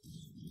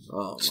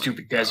 Oh,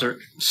 stupid desert.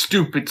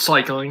 Stupid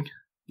cycling.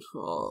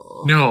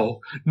 Oh.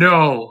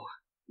 No.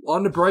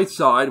 On the bright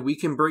side, we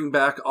can bring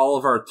back all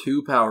of our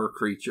 2-power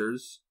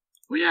creatures.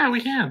 Well, yeah,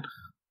 we can.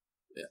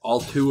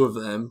 All 2 of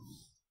them.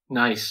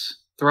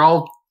 Nice. They're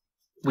all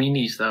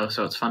weenies, though,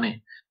 so it's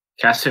funny.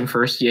 Cast him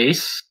first,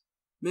 yes.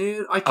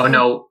 Man, I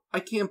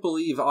can't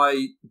believe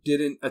I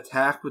didn't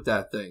attack with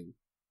that thing.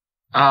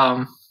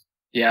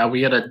 Yeah,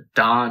 we had a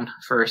Don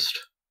first.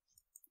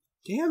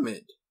 Damn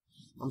it.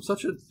 I'm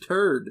such a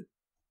turd.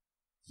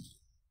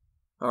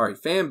 Alright,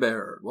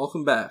 Fanbearer,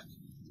 welcome back.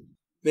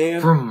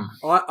 Man,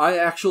 I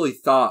actually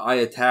thought I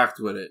attacked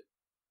with it.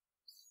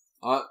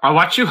 I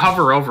watched you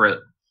hover over it.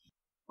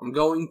 I'm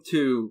going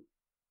to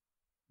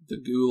the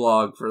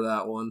gulag for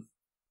that one.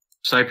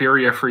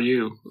 Siberia for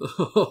you.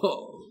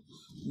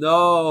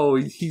 No,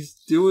 he's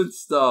doing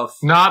stuff.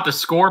 Not the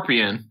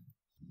Scorpion.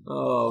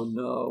 Oh,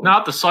 no.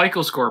 Not the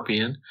Cycle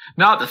Scorpion.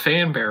 Not the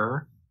Fan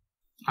Bearer.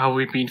 Oh,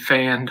 we've been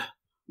fanned.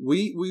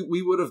 We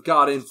would have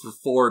got in for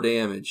 4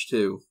 damage,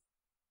 too.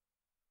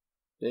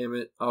 Damn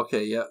it.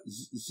 Okay, yeah.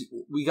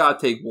 We gotta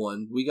take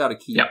 1. We gotta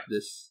keep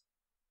this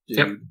dude.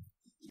 Yep.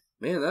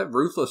 Man, that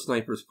Ruthless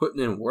Sniper's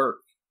putting in work.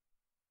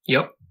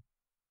 Yep.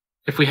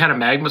 If we had a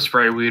Magma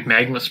Spray, we would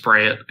Magma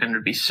Spray it, and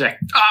it'd be sick.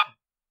 Ah!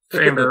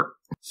 Fan Bearer.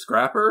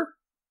 Scrapper?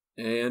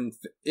 And,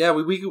 yeah,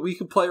 we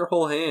could play our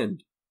whole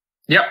hand.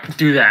 Yep,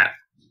 do that.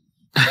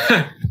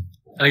 I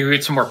think we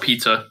get some more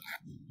pizza.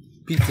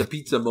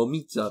 Pizza,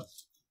 momizza.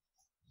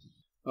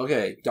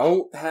 Okay,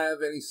 don't have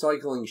any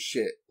cycling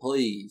shit,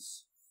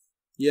 please.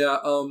 Yeah,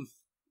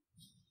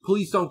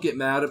 please don't get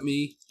mad at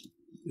me,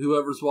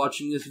 whoever's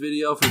watching this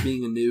video, for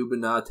being a noob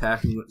and not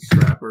attacking with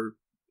Scrapper.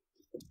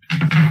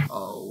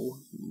 Oh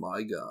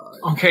my god.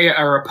 Okay,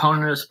 our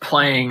opponent is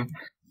playing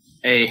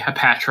a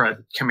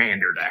Hepatra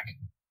commander deck.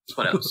 That's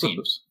what it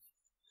seems.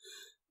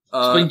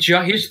 He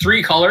has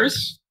 3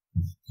 colors.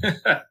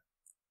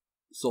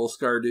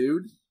 Soulscar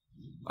dude.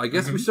 I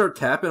guess we start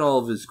tapping all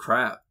of his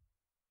crap.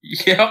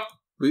 Yep.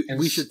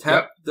 We should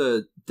tap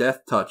the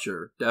Death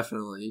Toucher,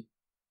 definitely.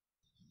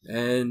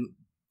 And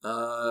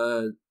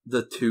the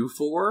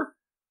 2/4,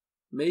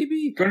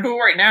 maybe? Gonna do it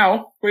right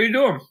now. What are you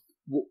doing?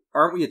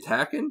 Aren't we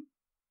attacking?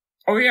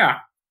 Oh, yeah.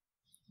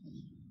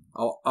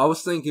 I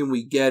was thinking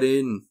we get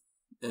in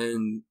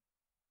and...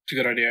 It's a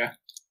good idea.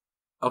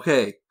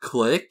 Okay,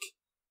 click,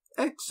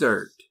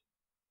 exert.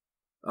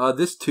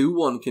 This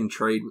 2/1 can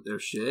trade with their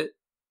shit.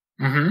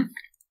 Mm-hmm.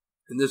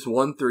 And this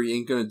 1/3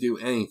 ain't gonna do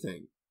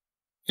anything.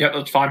 Yep,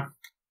 that's fine.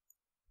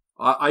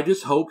 I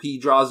just hope he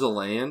draws a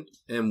land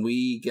and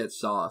we get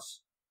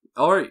sauce.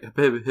 Alright,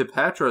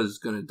 Hipatra is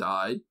gonna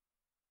die.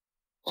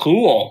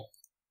 Cool.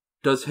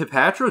 Does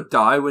Hipatra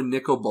die when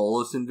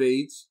Nicobolus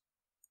invades?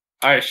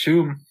 I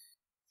assume.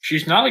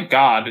 She's not a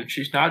god, and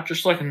she's not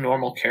just like a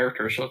normal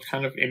character, so it's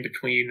kind of in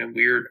between and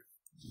weird.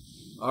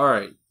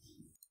 Alright.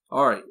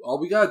 All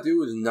we gotta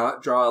do is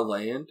not draw a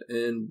land,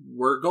 and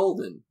we're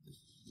golden.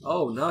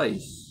 Oh,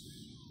 nice.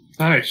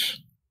 Nice.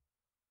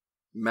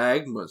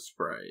 Magma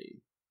spray.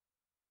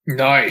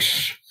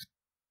 Nice.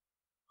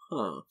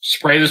 Huh.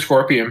 Spray the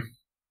scorpion.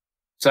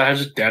 So that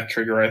has a death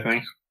trigger, I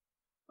think.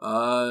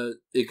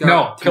 It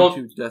got kill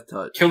death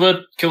touch. Kill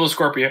the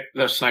scorpion,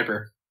 the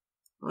sniper.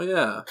 Oh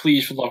yeah.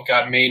 Please, for the love of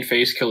God, main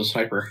face, kill the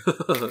sniper.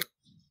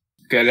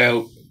 Get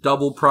out.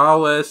 Double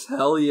prowess,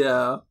 hell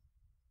yeah.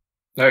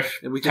 Nice.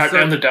 And we can tap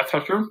down the death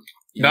toucher.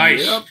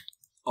 Nice. Yep.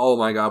 Oh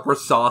my god, we're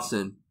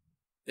saucing.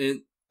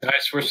 And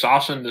nice, we're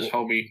saucing this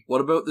homie.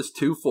 what about this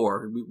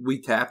 2/4?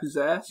 We tap his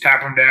ass?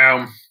 Tap him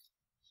down.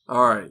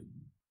 Alright.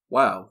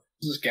 Wow.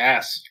 This is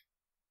gas.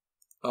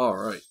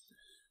 Alright.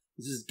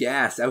 This is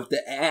gas out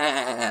the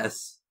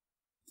ass.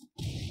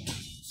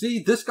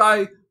 See, this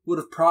guy would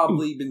have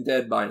probably been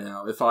dead by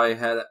now if I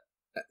had...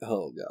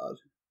 Oh god.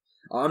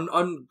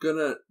 I'm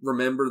gonna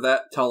remember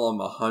that till I'm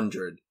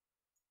 100.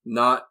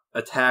 Not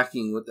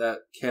attacking with that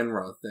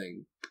Kenra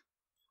thing.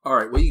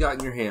 Alright, what you got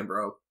in your hand,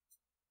 bro?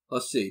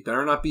 Let's see.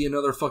 Better not be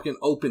another fucking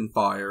open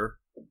fire.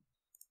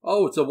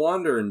 Oh, it's a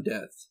Wandering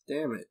Death.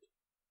 Damn it.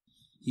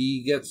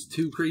 He gets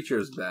 2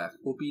 creatures back.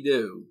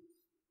 Whoopie-doo.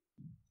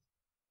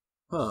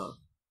 Huh.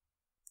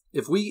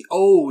 If we...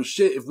 Oh,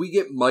 shit. If we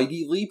get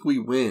Mighty Leap, we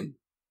win.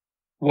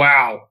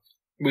 Wow.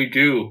 We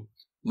do.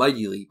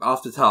 Mighty Leap.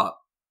 Off the top.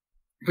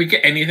 If we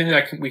get anything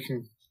that we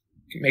can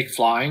make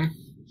flying...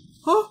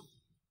 Huh?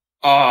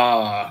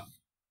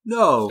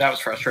 No. That was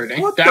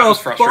frustrating. What that the was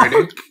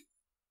frustrating. Fuck?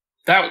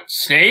 That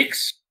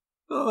snakes?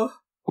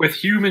 With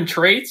human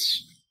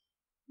traits?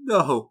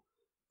 No.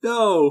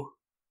 No.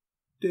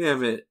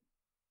 Damn it.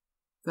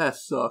 That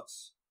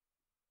sucks.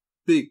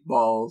 Big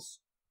balls.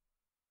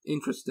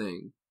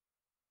 Interesting.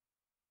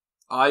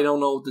 I don't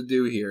know what to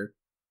do here.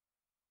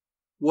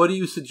 What do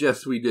you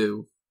suggest we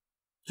do?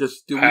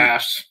 Just do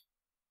Pass.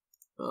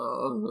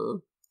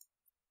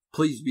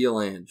 Please be a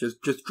land.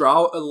 Just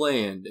draw a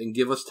land and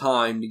give us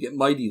time to get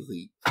Mighty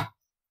Leap.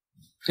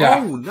 Yeah.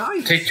 Oh,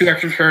 nice. Take 2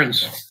 extra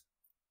turns.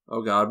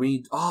 Oh god, we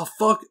need... Oh,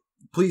 fuck.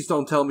 Please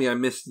don't tell me I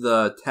missed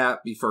the tap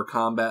before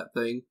combat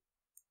thing.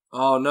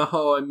 Oh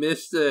no, I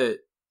missed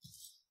it.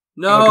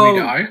 No! Oh, did we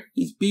die?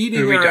 He's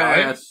beating our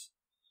ass.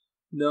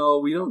 No,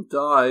 we don't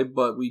die,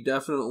 but we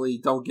definitely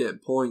don't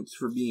get points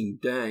for being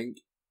dank.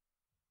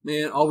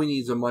 Man, all we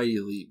need is a Mighty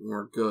Leap and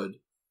we're good.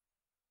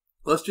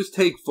 Let's just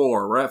take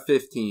 4. We're at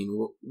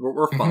 15.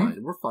 We're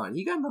fine. We're fine.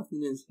 He got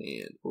nothing in his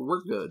hand.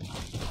 We're good.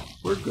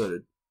 We're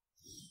good.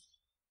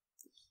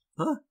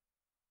 Huh?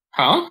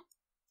 Huh?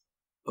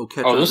 Oh,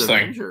 this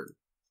Avenger.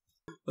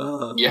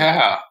 thing.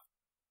 Yeah.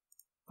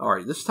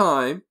 Alright, this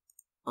time,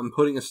 I'm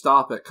putting a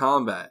stop at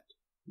combat.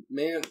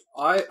 Man,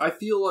 I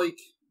feel like...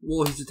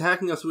 Well, he's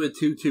attacking us with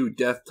a 2/2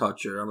 Death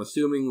Toucher. I'm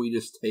assuming we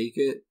just take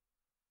it.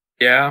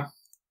 Yeah.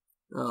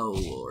 Oh,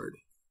 Lord.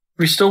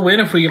 We still win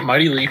if we get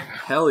Mighty Leap.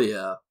 Hell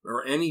yeah.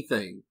 Or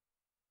anything.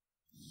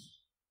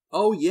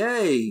 Oh,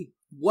 yay.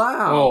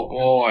 Wow. Oh,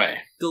 boy.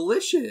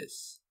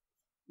 Delicious.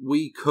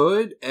 We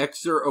could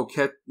exert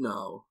Oket...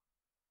 No.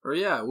 Or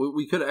yeah,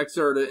 we could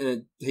exert it and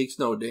it takes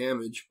no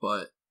damage,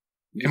 but...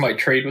 You might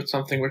trade with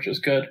something, which is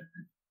good.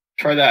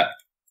 Try that.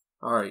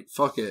 Alright,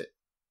 fuck it.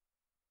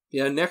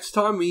 Yeah, next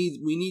time we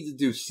need to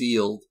do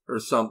sealed or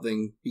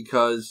something,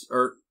 because...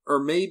 Or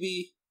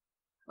maybe...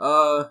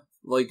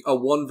 like a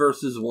 1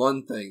 versus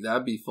 1 thing.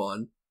 That'd be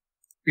fun.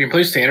 We can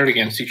play standard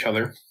against each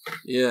other.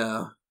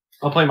 Yeah.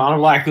 I'll play Mono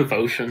Black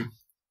Devotion.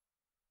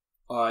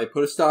 I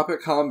put a stop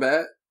at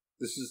combat.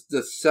 This is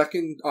the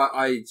second...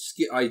 I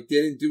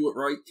didn't do it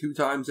right 2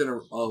 times in a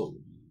row. Oh.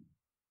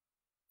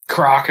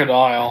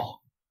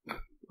 Crocodile.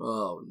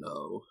 Oh,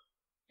 no.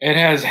 It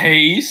has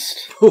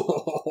haste.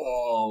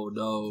 Oh,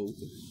 no.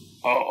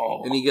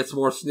 Uh-oh. And he gets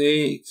more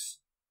snakes.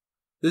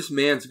 This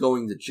man's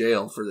going to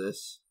jail for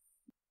this.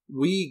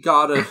 We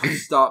gotta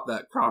stop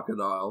that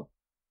crocodile.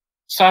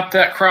 Stop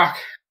that croc.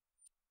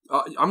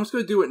 I'm just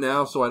gonna do it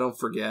now so I don't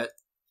forget.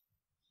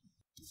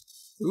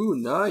 Ooh,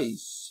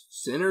 nice.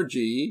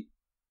 Synergy.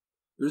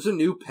 There's a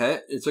new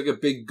pet. It's like a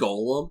big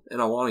golem,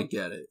 and I want to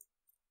get it.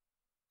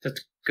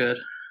 That's good.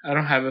 I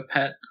don't have a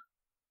pet.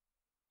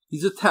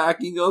 He's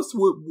attacking us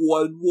with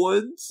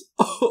 1/1s?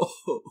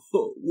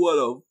 Oh, what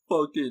a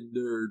fucking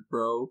nerd,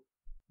 bro.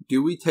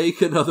 Do we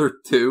take another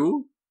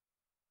 2?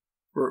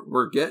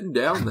 We're getting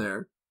down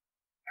there.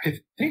 I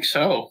think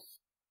so.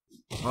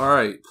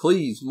 Alright,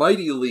 please,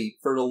 Mighty Leap,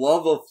 for the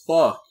love of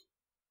fuck.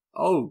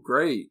 Oh,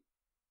 great.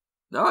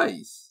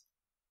 Nice.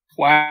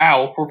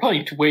 Wow, we're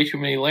playing way too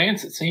many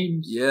lands, it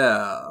seems.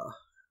 Yeah.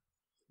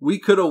 We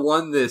could have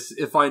won this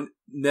if I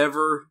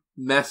never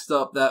messed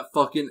up that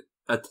fucking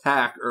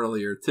attack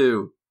earlier,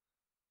 too.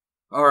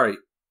 Alright.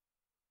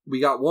 We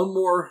got one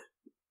more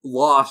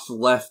loss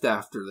left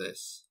after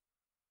this.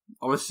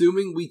 I'm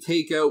assuming we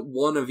take out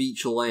one of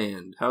each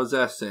land. How's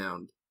that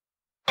sound?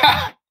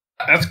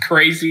 That's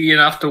crazy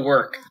enough to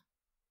work.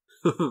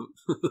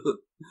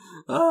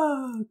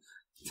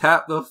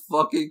 Tap the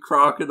fucking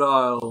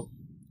crocodile.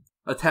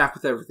 Attack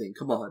with everything.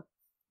 Come on.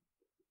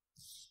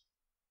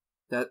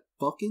 That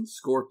fucking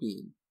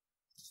scorpion.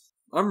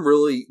 I'm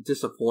really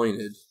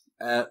disappointed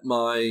at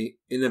my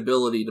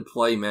inability to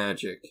play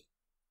Magic.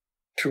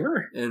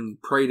 Sure.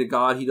 And pray to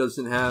God he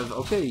doesn't have...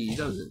 Okay, he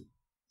doesn't.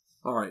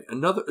 Alright,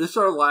 this is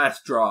our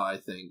last draw, I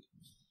think.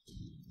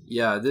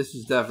 Yeah, this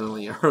is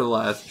definitely our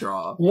last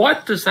draw.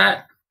 What does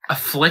that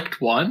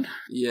afflict one?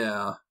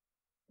 Yeah.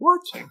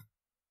 What?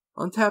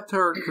 Untap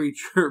target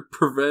creature,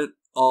 prevent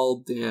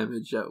all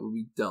damage that will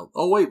be dealt.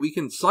 Oh wait, we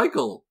can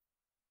cycle!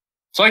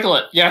 Cycle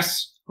it,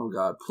 yes! Oh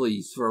god,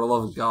 please, for the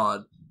love of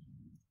God.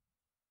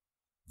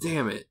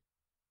 Damn it.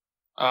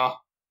 Oh.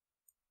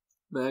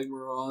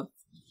 Magmaroth.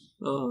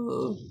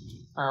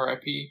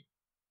 R.I.P.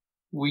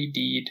 We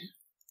deed.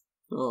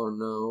 Oh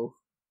no.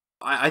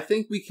 I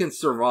think we can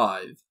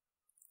survive.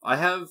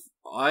 I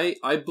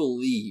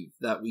believe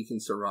that we can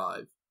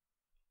survive.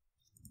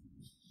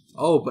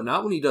 Oh, but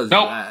not when he does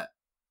that.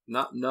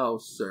 No,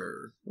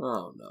 sir.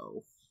 Oh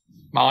no.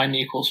 Mine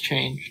equals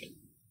changed.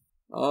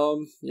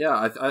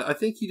 Yeah, I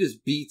think he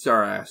just beats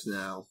our ass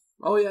now.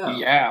 Oh yeah.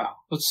 Yeah.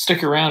 Let's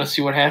stick around and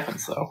see what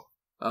happens though.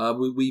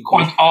 We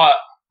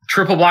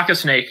triple block a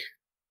snake.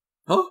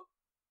 Huh?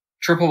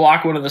 Triple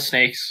block one of the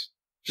snakes.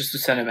 Just to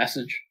send a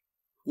message.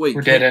 Wait,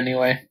 we're dead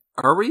anyway.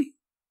 Are we?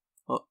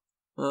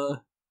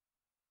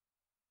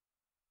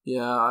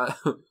 Yeah,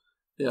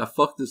 yeah,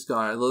 fuck this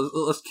guy.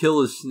 Let's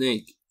kill his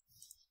snake.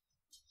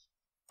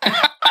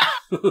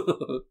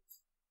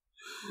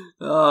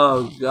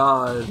 Oh,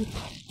 God.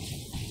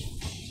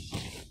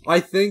 I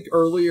think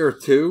earlier,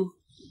 too,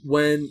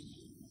 when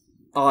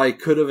I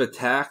could have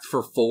attacked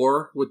for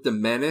 4 with the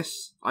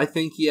Menace, I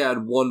think he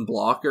had 1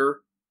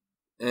 blocker.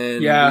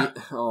 And yeah.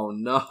 Oh,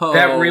 no.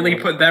 That really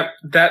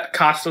that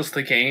cost us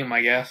the game,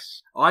 I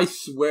guess. I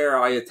swear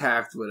I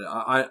attacked with it.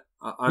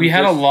 We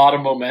had a lot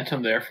of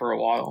momentum there for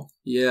a while.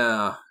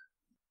 Yeah.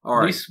 All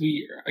right. At least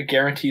we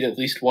guaranteed at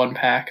least 1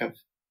 pack of...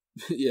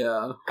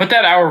 Yeah. Put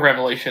that Hour of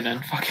Revelation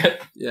in. Fuck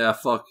it. Yeah,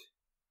 fuck.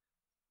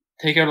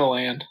 Take out a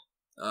land.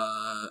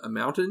 A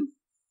mountain?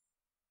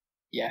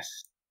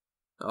 Yes.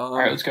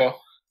 Alright, let's go.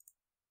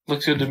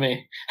 Looks good to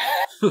me.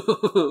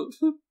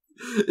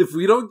 If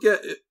we don't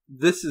get...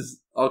 This is...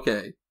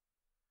 Okay.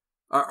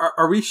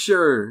 Are we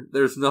sure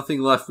there's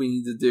nothing left we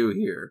need to do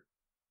here?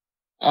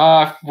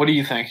 What do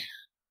you think?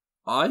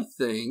 I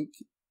think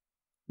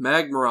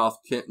Magmaroth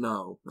can't.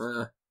 No.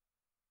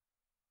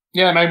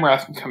 Yeah,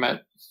 Magmaroth can come in.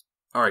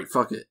 Alright,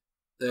 fuck it.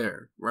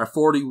 There. We're at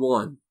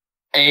 41.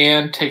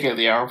 And take out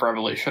the Hour of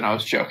Revelation. I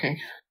was joking.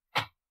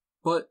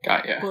 But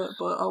got ya. But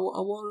I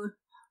wanna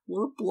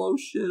blow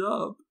shit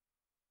up.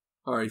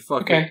 Alright,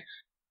 fuck it. Okay.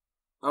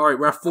 Alright,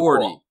 we're at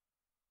 40.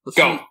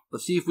 Cool.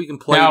 Let's see if we can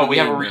play. No, we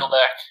have a real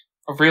deck.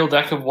 A real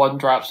deck of 1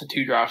 drops and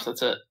 2 drops.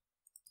 That's it.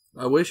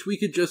 I wish we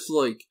could just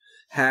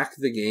hack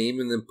the game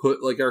and then put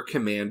our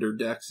commander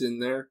decks in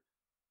there.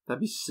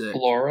 That'd be sick.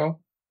 Floro.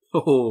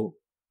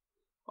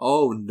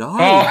 Oh,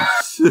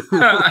 nice.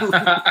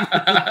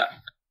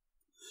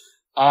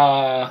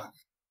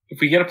 If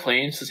we get a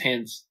Plains, his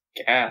hand's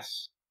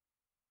gas.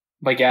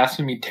 By gas,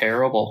 I mean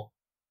terrible.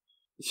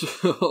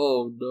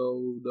 Oh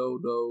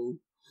no!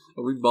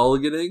 Are we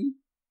mulliganing?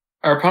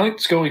 Our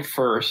opponent's going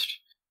first,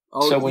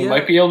 so we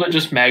might be able to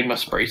just magma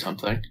spray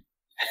something.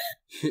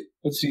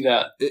 Let's do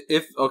that.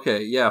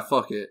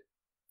 Fuck it.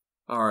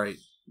 All right,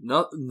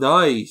 nice.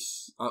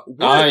 Nice.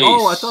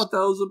 Oh, I thought that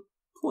was a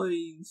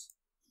Plains.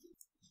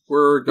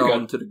 We're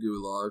going to the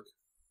gulag.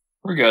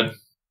 We're good.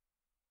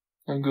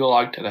 We're in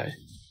gulag today.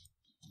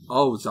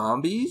 Oh,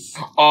 zombies?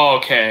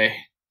 Okay,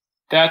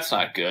 that's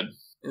not good.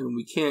 And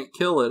we can't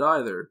kill it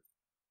either.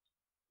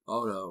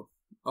 Oh no.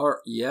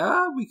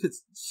 We could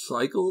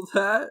cycle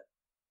that.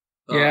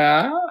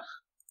 Yeah.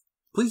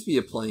 Please be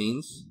a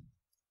Plains.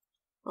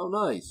 Oh,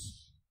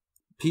 nice.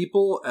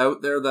 People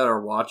out there that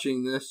are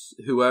watching this,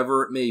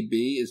 whoever it may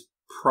be, is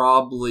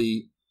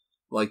probably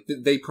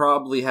they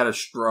probably had a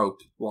stroke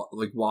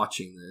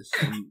watching this,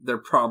 and they're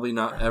probably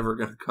not ever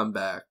gonna come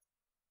back.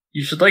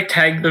 You should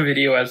tag the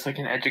video as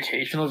an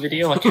educational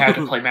video, how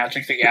to play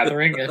Magic the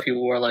Gathering, and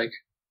people were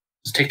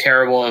just take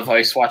terrible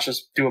advice, watch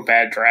us do a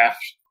bad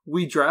draft.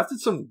 we drafted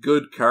some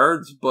good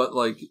cards, but,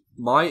 like,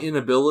 my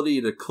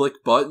inability to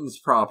click buttons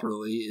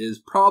properly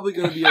is probably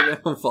going to be a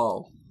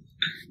downfall.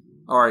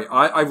 Alright,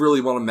 I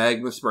really want to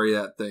magma spray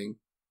that thing.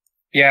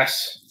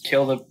 Yes,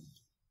 kill the...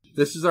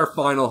 This is our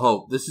final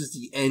hope. This is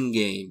the end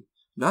game.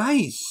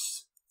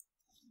 Nice!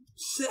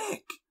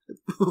 Sick!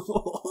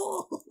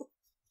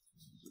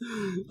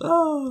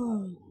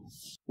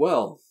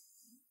 Well,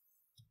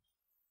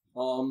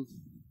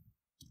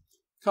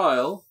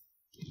 Kyle.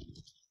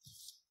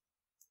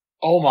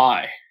 Oh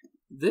my.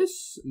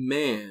 This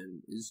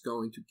man is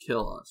going to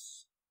kill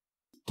us.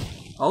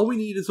 All we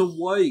need is a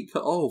white.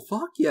 Oh,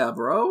 fuck yeah,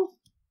 bro.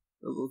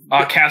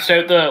 Cast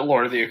out the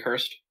Lord of the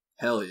Accursed.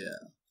 Hell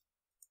yeah.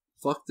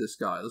 Fuck this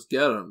guy. Let's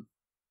get him.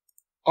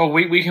 Oh,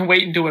 we can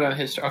wait and do it on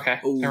his... Okay,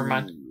 Ooh. never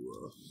mind.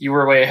 You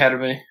were way ahead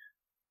of me.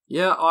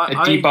 Yeah, It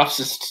debuffs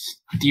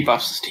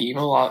his team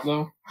a lot,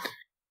 though.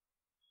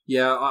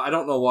 Yeah, I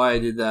don't know why I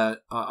did that.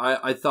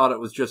 I thought it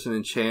was just an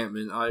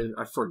enchantment.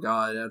 I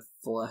forgot it had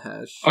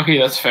flash. Okay,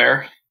 that's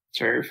fair. It's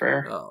very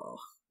fair. Oh.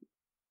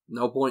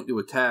 No point to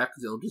attack,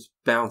 because they'll just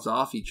bounce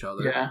off each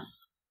other. Yeah.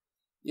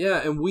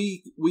 Yeah, and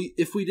we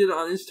if we did it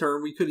on his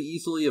turn, we could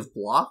easily have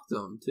blocked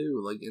them,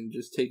 too, like, and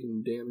just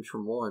taken damage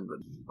from one, but...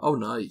 Oh,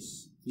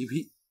 nice.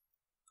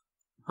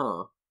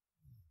 Huh.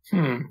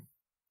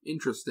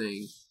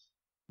 Interesting.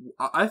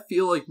 I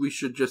feel like we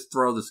should just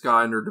throw this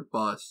guy under the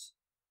bus.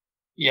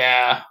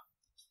 Yeah.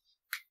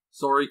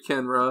 Sorry,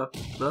 Kenra.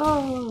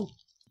 No.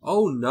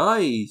 Oh,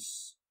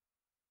 nice.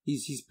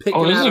 He's picking.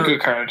 Oh, this is a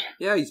good card.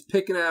 Yeah, he's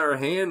picking at our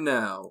hand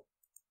now.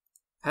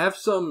 Have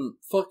some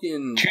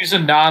fucking... Choose a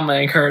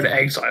non-land card,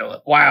 exile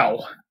it.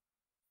 Wow.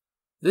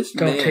 This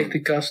Don't man... take the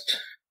Gust.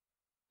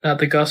 Not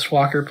the Gust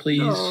Walker,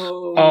 please.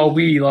 No. Oh,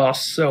 we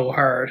lost so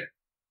hard.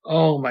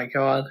 Oh my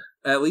god.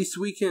 At least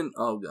we can...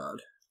 Oh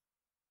god.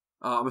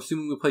 I'm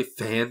assuming we play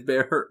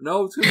Fanbearer.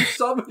 No, it's gonna be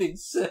summoning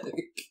sick.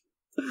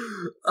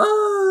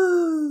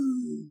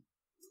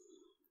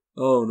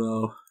 Oh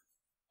no.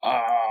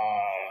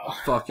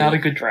 Fuck Not it. a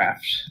good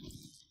draft.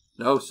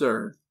 No,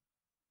 sir.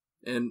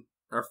 And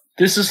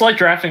this is like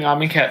drafting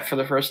Amonkhet for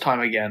the first time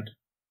again.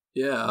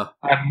 Yeah.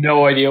 I have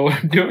no idea what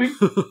I'm doing.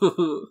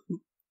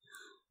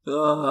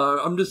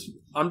 I'm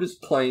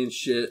just playing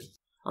shit.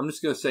 I'm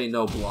just gonna say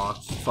no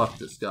blocks. Fuck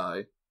this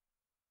guy.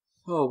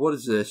 Oh, what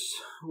is this?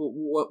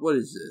 What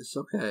is this?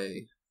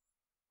 Okay.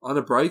 On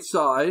the bright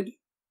side,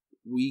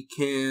 we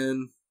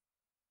can...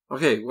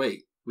 Okay,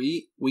 wait.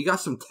 We got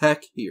some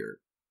tech here.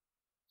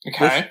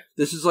 Okay.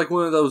 This is like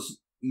one of those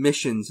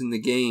missions in the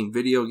game,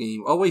 video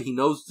game. Oh wait, he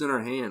knows it's in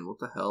our hand. What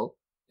the hell?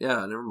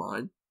 Yeah, never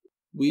mind.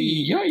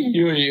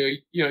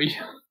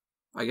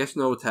 I guess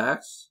no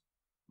attacks.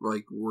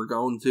 Like, we're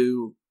going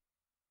to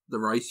the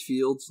rice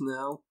fields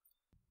now.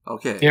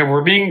 Okay. Yeah,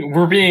 we're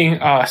being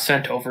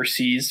sent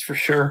overseas for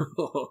sure.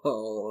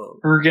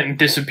 We're getting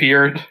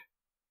disappeared.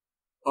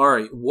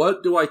 Alright,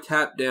 what do I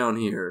tap down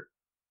here?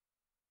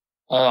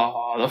 The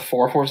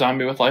 4/4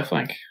 zombie with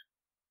lifelink.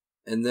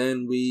 And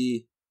then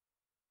we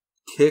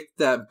kick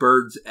that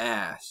bird's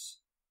ass.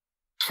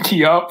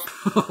 Yup.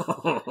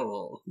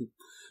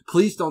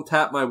 Please don't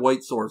tap my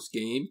white source,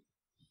 game.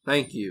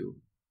 Thank you.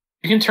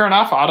 You can turn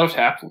off auto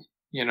tap,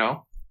 you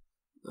know.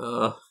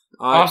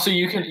 Also,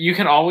 you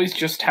can always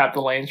just tap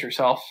the lanes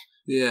yourself.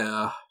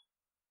 Yeah.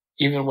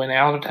 Even when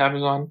auto tap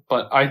is on,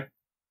 but I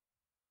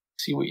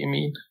see what you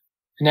mean.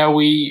 Now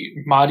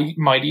we mighty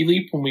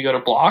leap when we go to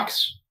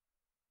blocks.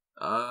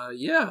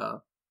 Yeah.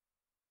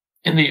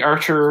 And the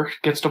archer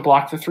gets to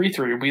block the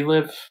 3/3. We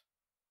live.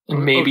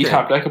 And maybe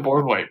top deck a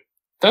board wipe.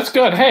 That's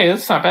good. Hey,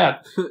 that's not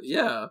bad.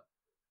 Yeah.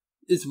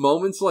 It's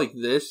moments like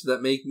this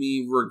that make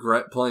me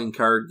regret playing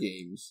card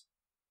games.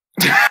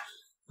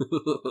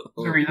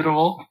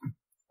 Reasonable.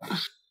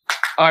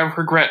 I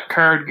regret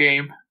card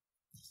game.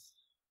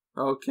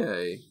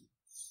 Okay.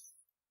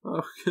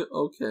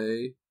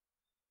 Okay.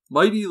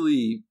 Mighty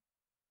Leap.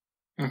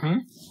 Mm-hmm.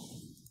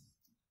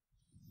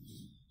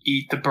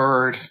 Eat the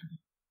bird.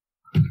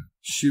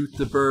 Shoot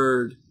the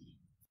bird.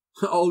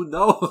 Oh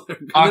no!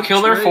 I'll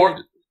kill their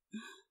fort.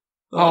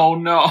 Oh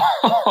no!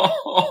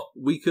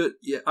 We could,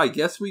 yeah. I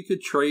guess we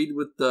could trade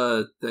with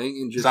the thing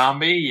and just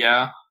zombie.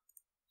 Yeah.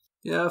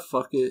 Yeah,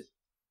 fuck it.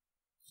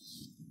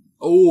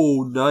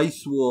 Oh,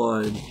 nice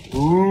one.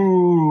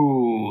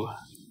 Ooh,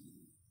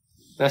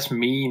 that's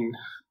mean.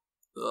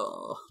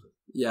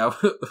 Yeah,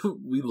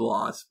 we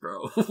lost,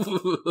 bro.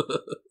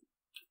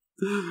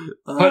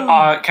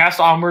 But cast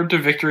Onward to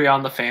Victory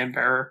on the fan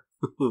bearer.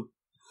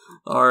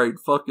 Alright,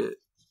 fuck it.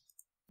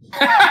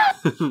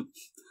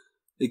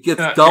 It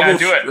gets double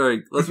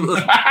strike.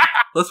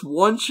 Let's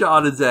one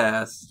shot his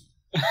ass.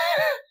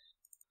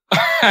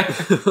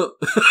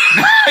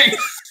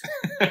 Nice.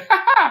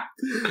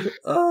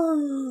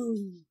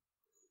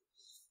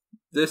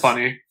 This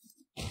funny.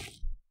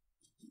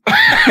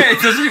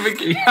 It doesn't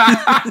even.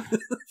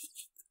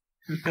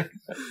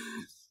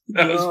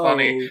 That was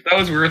funny. That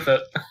was worth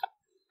it.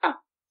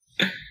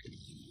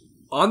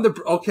 On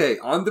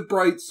the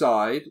bright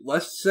side,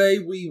 let's say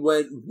we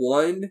went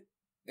 1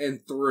 and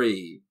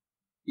 3,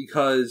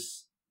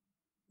 because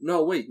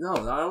No, wait, no,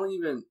 I don't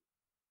even...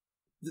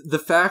 The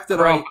fact that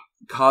Bro. I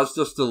caused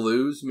us to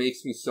lose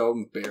makes me so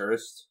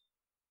embarrassed.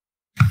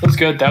 That was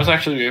good. That was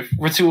actually good.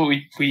 Let's see what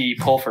we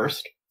pull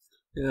first.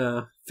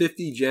 Yeah,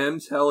 50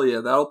 gems? Hell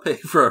yeah, that'll pay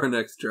for our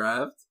next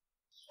draft.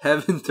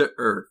 Heaven to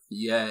Earth,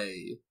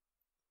 yay.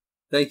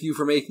 Thank you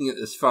for making it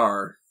this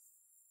far.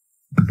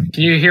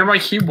 Can you hear my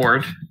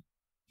keyboard?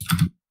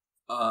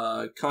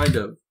 Kind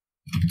of.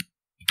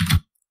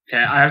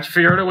 Yeah, I have to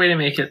figure out a way to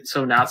make it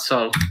so not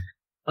so,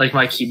 like,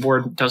 my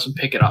keyboard doesn't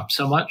pick it up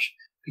so much,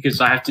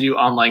 because I have to do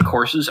online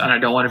courses, and I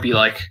don't want to be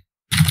like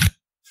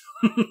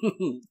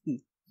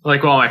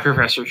while my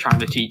professor's trying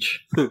to teach.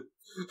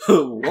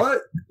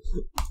 What?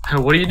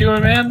 What are you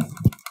doing, man?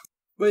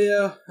 But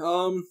yeah,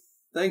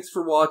 thanks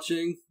for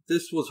watching.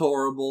 This was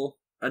horrible.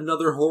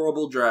 Another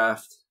horrible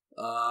draft.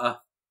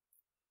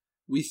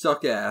 We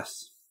suck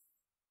ass.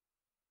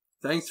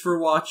 Thanks for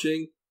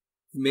watching.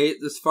 If you made it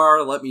this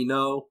far, let me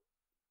know.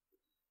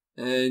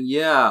 And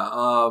yeah,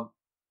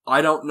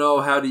 I don't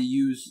know how to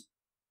use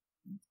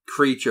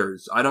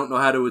creatures. I don't know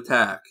how to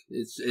attack.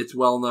 It's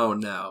well known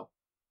now.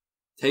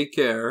 Take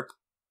care.